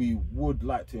 but we would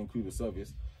like to include a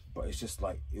service, but it's just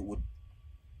like it would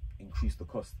increase the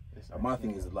cost. And my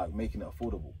thing is like making it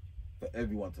affordable for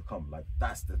everyone to come. Like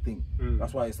that's the thing.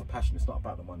 That's why it's a passion. It's not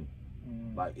about the money.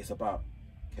 Like it's about,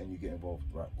 can you get involved?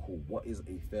 Right, cool. What is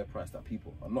a fair price that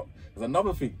people are not? There's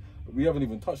another thing we haven't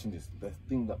even touched on this. The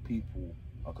thing that people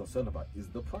are concerned about is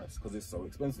the price because it's so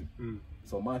expensive.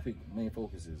 So my main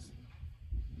focus is,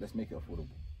 let's make it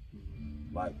affordable.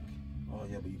 Like, oh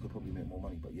yeah, but you could probably make more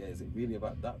money. But yeah, is it really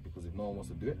about that? Because if no one wants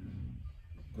to do it,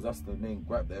 because that's the main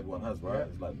gripe that everyone has, right?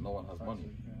 It's like no one has money.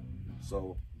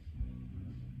 So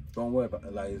don't worry about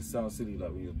it. Like, it sounds silly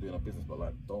like when you're doing a business, but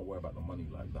like don't worry about the money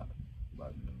like that.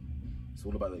 Like it's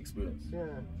all about the experience. Yeah,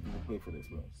 people pay for the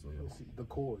experience. So yeah, the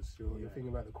cause. You're thinking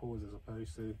about the cause as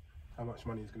opposed to how much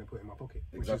money it's going to put in my pocket,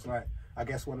 which is like, I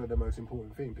guess, one of the most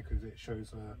important things because it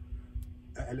shows an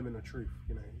element of truth.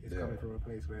 You know, it's coming from a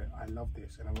place where I love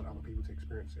this and I want other people to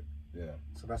experience it. Yeah.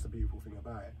 So that's the beautiful thing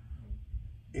about it.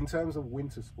 In terms of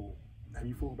winter sport, have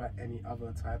you thought about any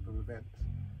other type of events?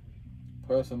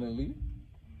 Personally,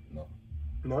 no.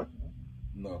 No?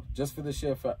 No. Just for the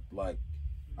sheer fact, like,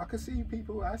 I can see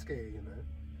people asking, you know.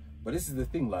 But this is the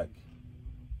thing, like,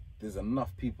 there's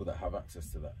enough people that have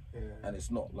access to that. And it's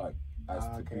not like as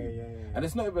taboo. And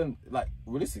it's not even like,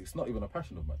 realistic, it's not even a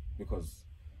passion of mine because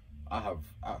I have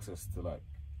access to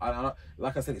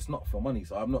like I said, it's not for money,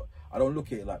 so I don't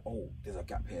look at it like, oh, there's a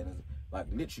gap here. Like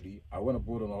literally, I went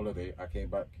abroad on holiday, I came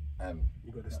back and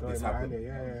you got the story this happened. It.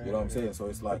 You know what I'm saying? So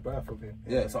it's like the birth of it.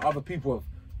 Yeah, so other people have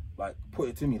like put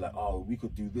it to me like, oh, we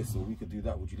could do this or we could do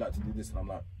that. Would you like to do this? And I'm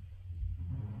like,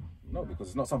 no, because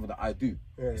it's not something that I do.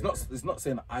 It's not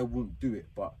saying that I wouldn't do it,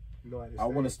 but I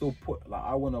want to still put like,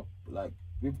 I want to like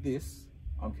with this,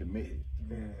 I'm committed.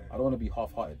 I don't want to be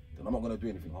half-hearted. Then I'm not going to do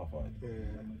anything half-hearted.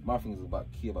 My thing is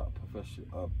about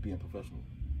being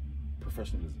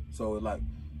professionalism. So like,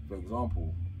 for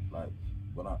example, like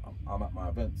when I'm at my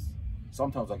events,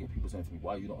 sometimes I get people saying to me,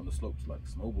 why are you not on the slopes like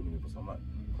snowboarding with us? I'm like,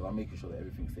 because I'm making sure that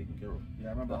everything's taken care of. Yeah,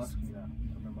 I remember asking you that.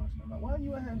 I'm like, why are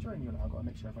you out here enjoying? You're like, I've got to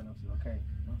make sure everyone else is okay.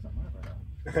 And I was like, my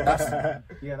brother.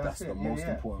 That's the most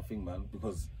important thing, man.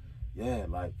 Because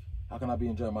like, how can I be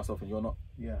enjoying myself and you're not?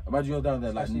 Yeah. Imagine you're down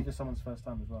there like, especially if it's someone's first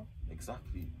time as well.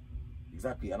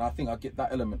 Exactly. And I think I get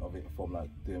that element of it from like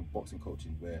doing boxing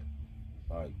coaching, where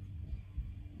like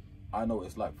I know what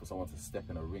it's like for someone to step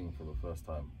in a ring for the first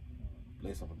time,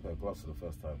 lace up a pair of gloves for the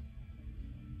first time,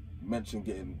 mention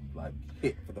getting like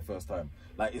hit for the first time.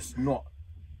 Like, it's not,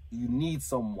 you need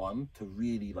someone to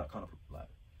really like kind of like,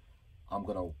 I'm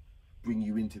gonna bring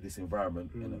you into this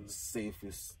environment in the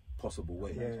safest possible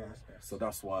way. So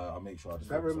that's why I make sure I just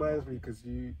that reminds me, because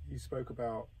you spoke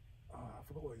about I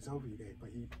forgot what example you gave, but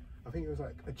I think it was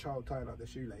like a child tying up their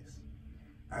shoelace,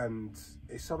 and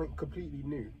it's something completely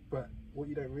new, but what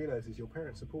you don't realize is your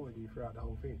parents supporting you throughout the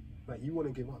whole thing. Like, you want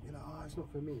to give up, you're like, oh, it's not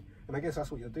for me. And I guess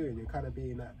that's what you're doing. You're kind of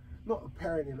being that, not a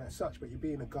parenting as such, but you're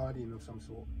being a guardian of some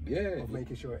sort. Of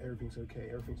making sure everything's okay,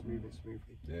 everything's moving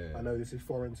smoothly. I know this is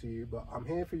foreign to you, but I'm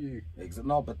here for you.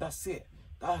 No, but that's it.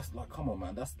 That's like, come on,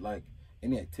 man. That's like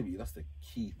any activity. That's the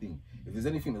key thing. If there's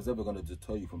anything that's ever going to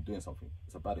deter you from doing something,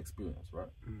 it's a bad experience, right?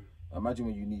 Imagine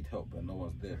when you need help and no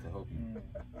one's there to help you.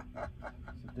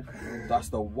 That's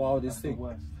the wildest thing.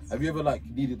 Have you ever like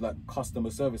needed like customer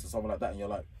service or something like that, and you're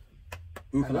like,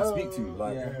 who can I speak to?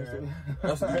 Like,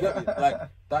 that's, you get it? Like,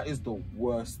 that is the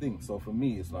worst thing. So for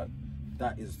me, it's like,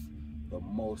 that is the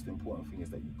most important thing, is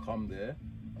that you come there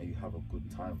and you have a good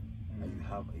time and you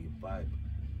have a vibe.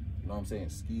 You know what I'm saying?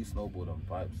 Ski, snowboard and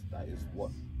vibes. That is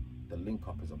what the link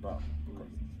up is about.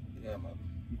 Because, yeah, man.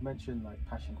 You've mentioned like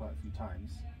passion quite a few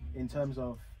times. In terms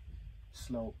of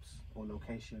slopes or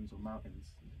locations or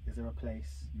mountains, is there a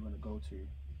place you want to go to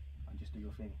and just do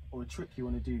your thing, or a trick you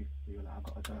want to do where you're like,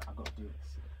 I got to do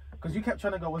this? Because you kept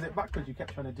trying to go, was it backwards you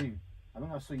kept trying to do? I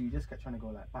think I saw you just kept trying to go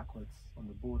like backwards on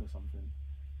the board or something, and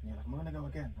you're like, I'm gonna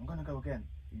go again.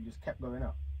 You just kept going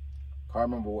up. Can't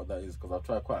remember what that is, because I've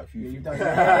tried quite a few things. You've done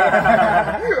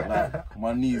it. Like,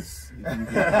 my knees,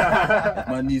 if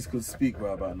my knees could speak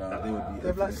right about now, they would be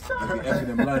effing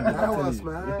them blind. That was,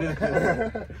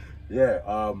 man.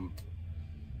 Yeah,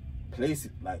 place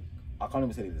it like, I can't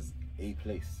even say there's a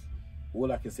place.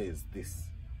 All I can say is this: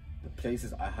 the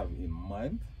places I have in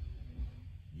mind,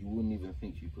 you wouldn't even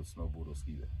think you could snowboard or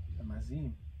ski there.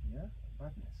 Amazing, yeah,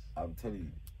 madness. I'm telling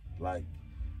you, like,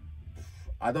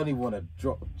 I don't even want to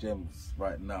drop gems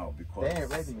right now because They're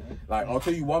ready, man. Like, I'll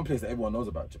tell you one place that everyone knows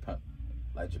about: Japan.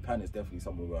 Like, Japan is definitely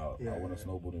somewhere where I want to Yeah.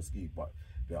 snowboard and ski. But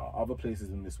there are other places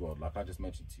in this world, like I just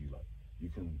mentioned to you, like you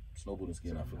can snowboard and ski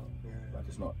in Africa. Yeah. Like,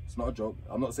 it's not a joke.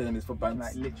 I'm not saying it's for bands.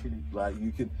 Like literally. Like,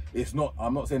 you can. It's not.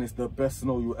 I'm not saying it's the best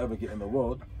snow you'll ever get in the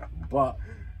world, but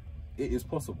it is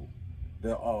possible.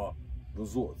 There are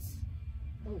resorts.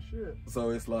 Oh shit. So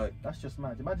it's like, That's just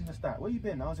mad. Imagine just that. Where you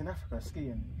been? I was in Africa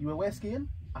skiing. You were where skiing?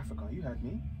 Africa. You heard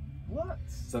me. What?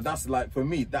 so that's like, for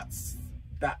me, that's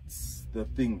the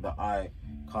thing that I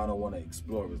kind of want to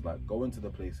explore, is like going to the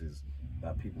places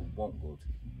that people won't go to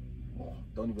or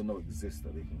don't even know exist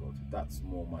that they can go to. That's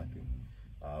more my thing.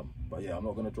 But yeah, I'm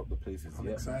not gonna drop the places I'm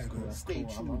yet. excited. Stay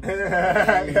tuned. I'm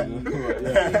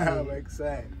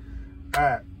excited.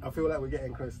 Alright, I feel like we're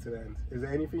getting close to the end. Is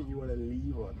there anything you want to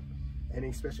leave on?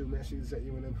 Any special messages that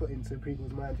you want to put into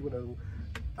people's minds? You want to,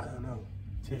 I don't know,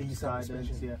 leave something Guidance,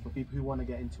 special? yeah, for people who want to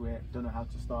get into it, don't know how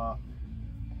to start.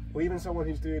 Or even someone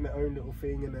who's doing their own little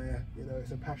thing and they're, you know,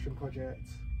 it's a passion project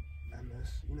and there's,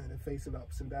 you know, they're facing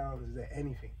ups and downs. Is there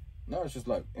anything? No, it's just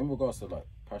like, in regards to like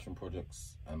passion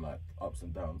projects and like ups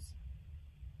and downs,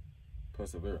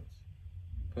 perseverance.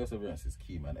 Perseverance is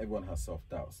key, man. Everyone has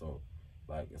self-doubt, so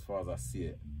like, as far as I see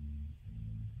it,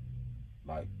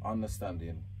 like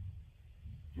understanding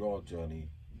your journey,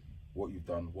 what you've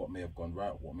done, what may have gone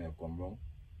right, what may have gone wrong,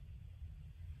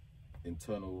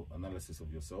 internal analysis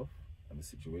of yourself and the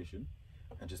situation,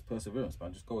 and just perseverance,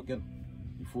 man. Just go again.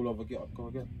 You fall over, get up, go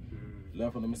again.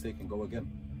 Learn from the mistake and go again.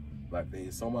 Like, there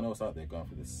is someone else out there going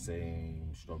through the same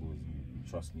struggle as you,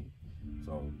 trust me.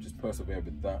 So just persevere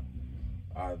with that.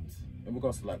 And in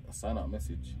regards to like a sign out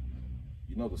message,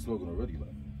 you know the slogan already, like,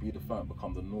 be defiant,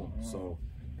 become the norm. So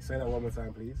Say that one more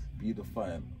time, please. be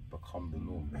defiant, become the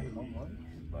norm.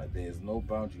 Like, there's no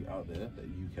boundary out there that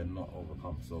you cannot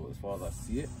overcome. So as far as I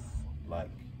see it, like,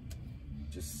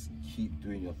 just keep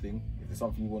doing your thing. If there's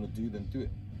something you want to do, then do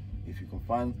it. If you can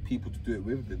find people to do it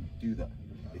with, then do that.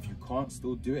 If you can't,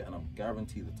 still do it, and I'm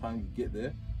guaranteed the time you get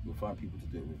there, you'll find people to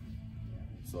do it with.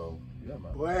 So yeah,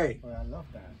 man. Boy. Boy, I love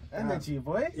that energy,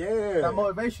 boy. Yeah. That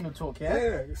motivational talk, yeah.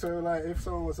 Yeah. So, like, if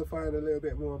someone wants to find a little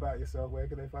bit more about yourself, where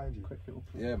can they find you? Quick little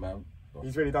plug. Yeah, man.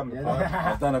 He's really done the Yeah. part.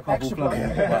 I've done a couple Extra plugs,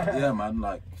 plug. but yeah, man.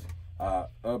 Like,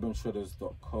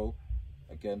 urbanshredders.co,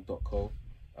 again .co,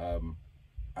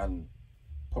 and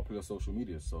popular social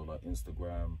media. So like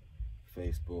Instagram,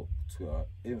 Facebook, Twitter.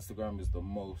 Instagram is the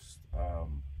most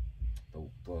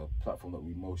the platform that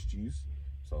we most use.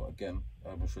 So again,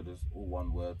 Urban Shredders, all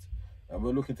one word. And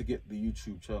we're looking to get the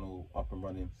YouTube channel up and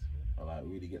running and like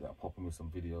really get that popping with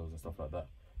some videos and stuff like that.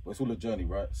 But it's all a journey,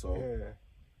 right? So Yeah.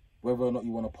 whether or not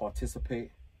you want to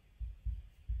participate,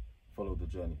 follow the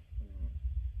journey.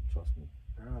 Trust me.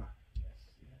 Ah,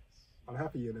 I'm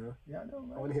happy, you know. Yeah, I know,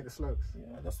 man. I want to hit the slopes.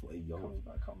 Yeah. That's what yo. Comes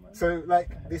back on, man. So,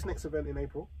 like, this next event in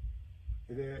April,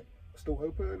 is it still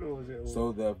open or is it all...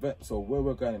 So the event, so where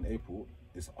we're going in April,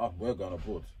 is up. We're going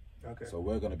abroad. Okay. So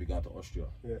we're going to be going to Austria.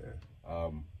 Yeah.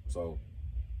 So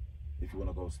if you want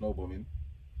to go snowboarding,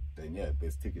 then yeah,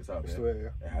 there's tickets out there.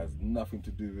 Swear, yeah. It has nothing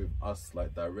to do with us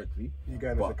like directly. You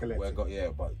going as a but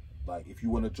collective. but like if you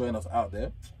want to join us out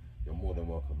there, you're more than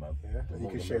welcome, man. Yeah. You're You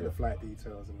more can than share the welcome. flight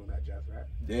details and all that jazz, right?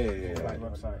 Yeah. Like,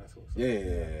 website.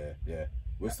 Yeah.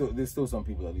 There's still some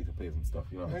people that need to pay some stuff,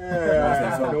 you know.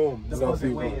 Yeah. Some Norm. Deposit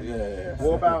people, waiting. yeah.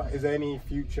 What about, is there any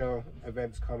future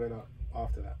events coming up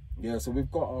after that? Yeah, so we've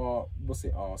got our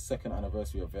second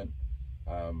anniversary event,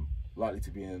 likely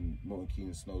to be in Milton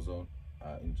Keynes Snow Zone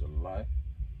in July,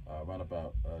 around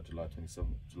about July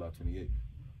 27th, July 28th.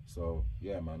 So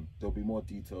yeah, man, there'll be more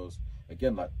details.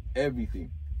 Again, like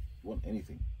everything, you want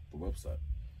anything, the website,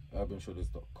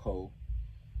 urbanshredders.co,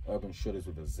 Urban Shredders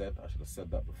with a Z. I should have said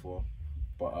that before,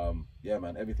 but yeah,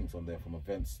 man, everything's on there, from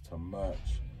events to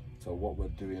merch to what we're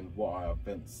doing, what our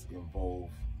events involve,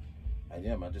 and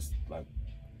yeah, man, just like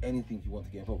anything you want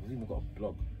to get involved. We've even got a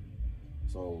blog,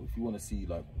 so if you want to see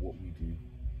like what we do,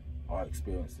 our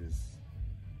experiences,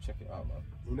 check it out, man.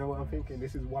 You know what I'm thinking?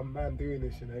 This is one man doing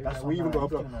this, you know. That's Like, we even what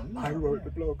got a I'm blog. doing, I wrote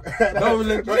the blog. No,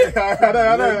 legit.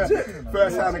 I know. Legit.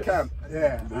 First time in camp.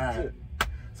 Yeah. Legit. Alright.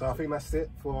 So I think that's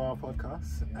it for our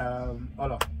podcast.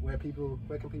 Ola, where can people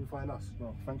find us?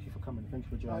 Well, thank you for coming. Thank you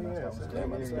for joining Oh, yeah, us. That was yeah, great.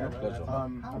 man, it's Yeah. been a pleasure.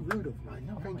 How rude of me. I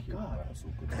know. Thank Oh you. my God. That's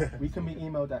all good. We can be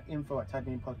emailed at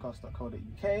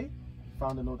info@tagmeanpodcast.co.uk.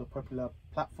 Found on all the popular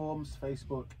platforms: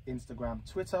 Facebook, Instagram,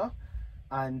 Twitter.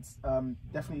 And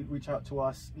definitely reach out to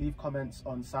us, leave comments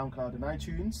on SoundCloud and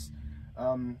iTunes,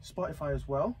 Spotify as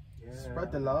well. Yeah.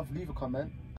 Spread the love, leave a comment.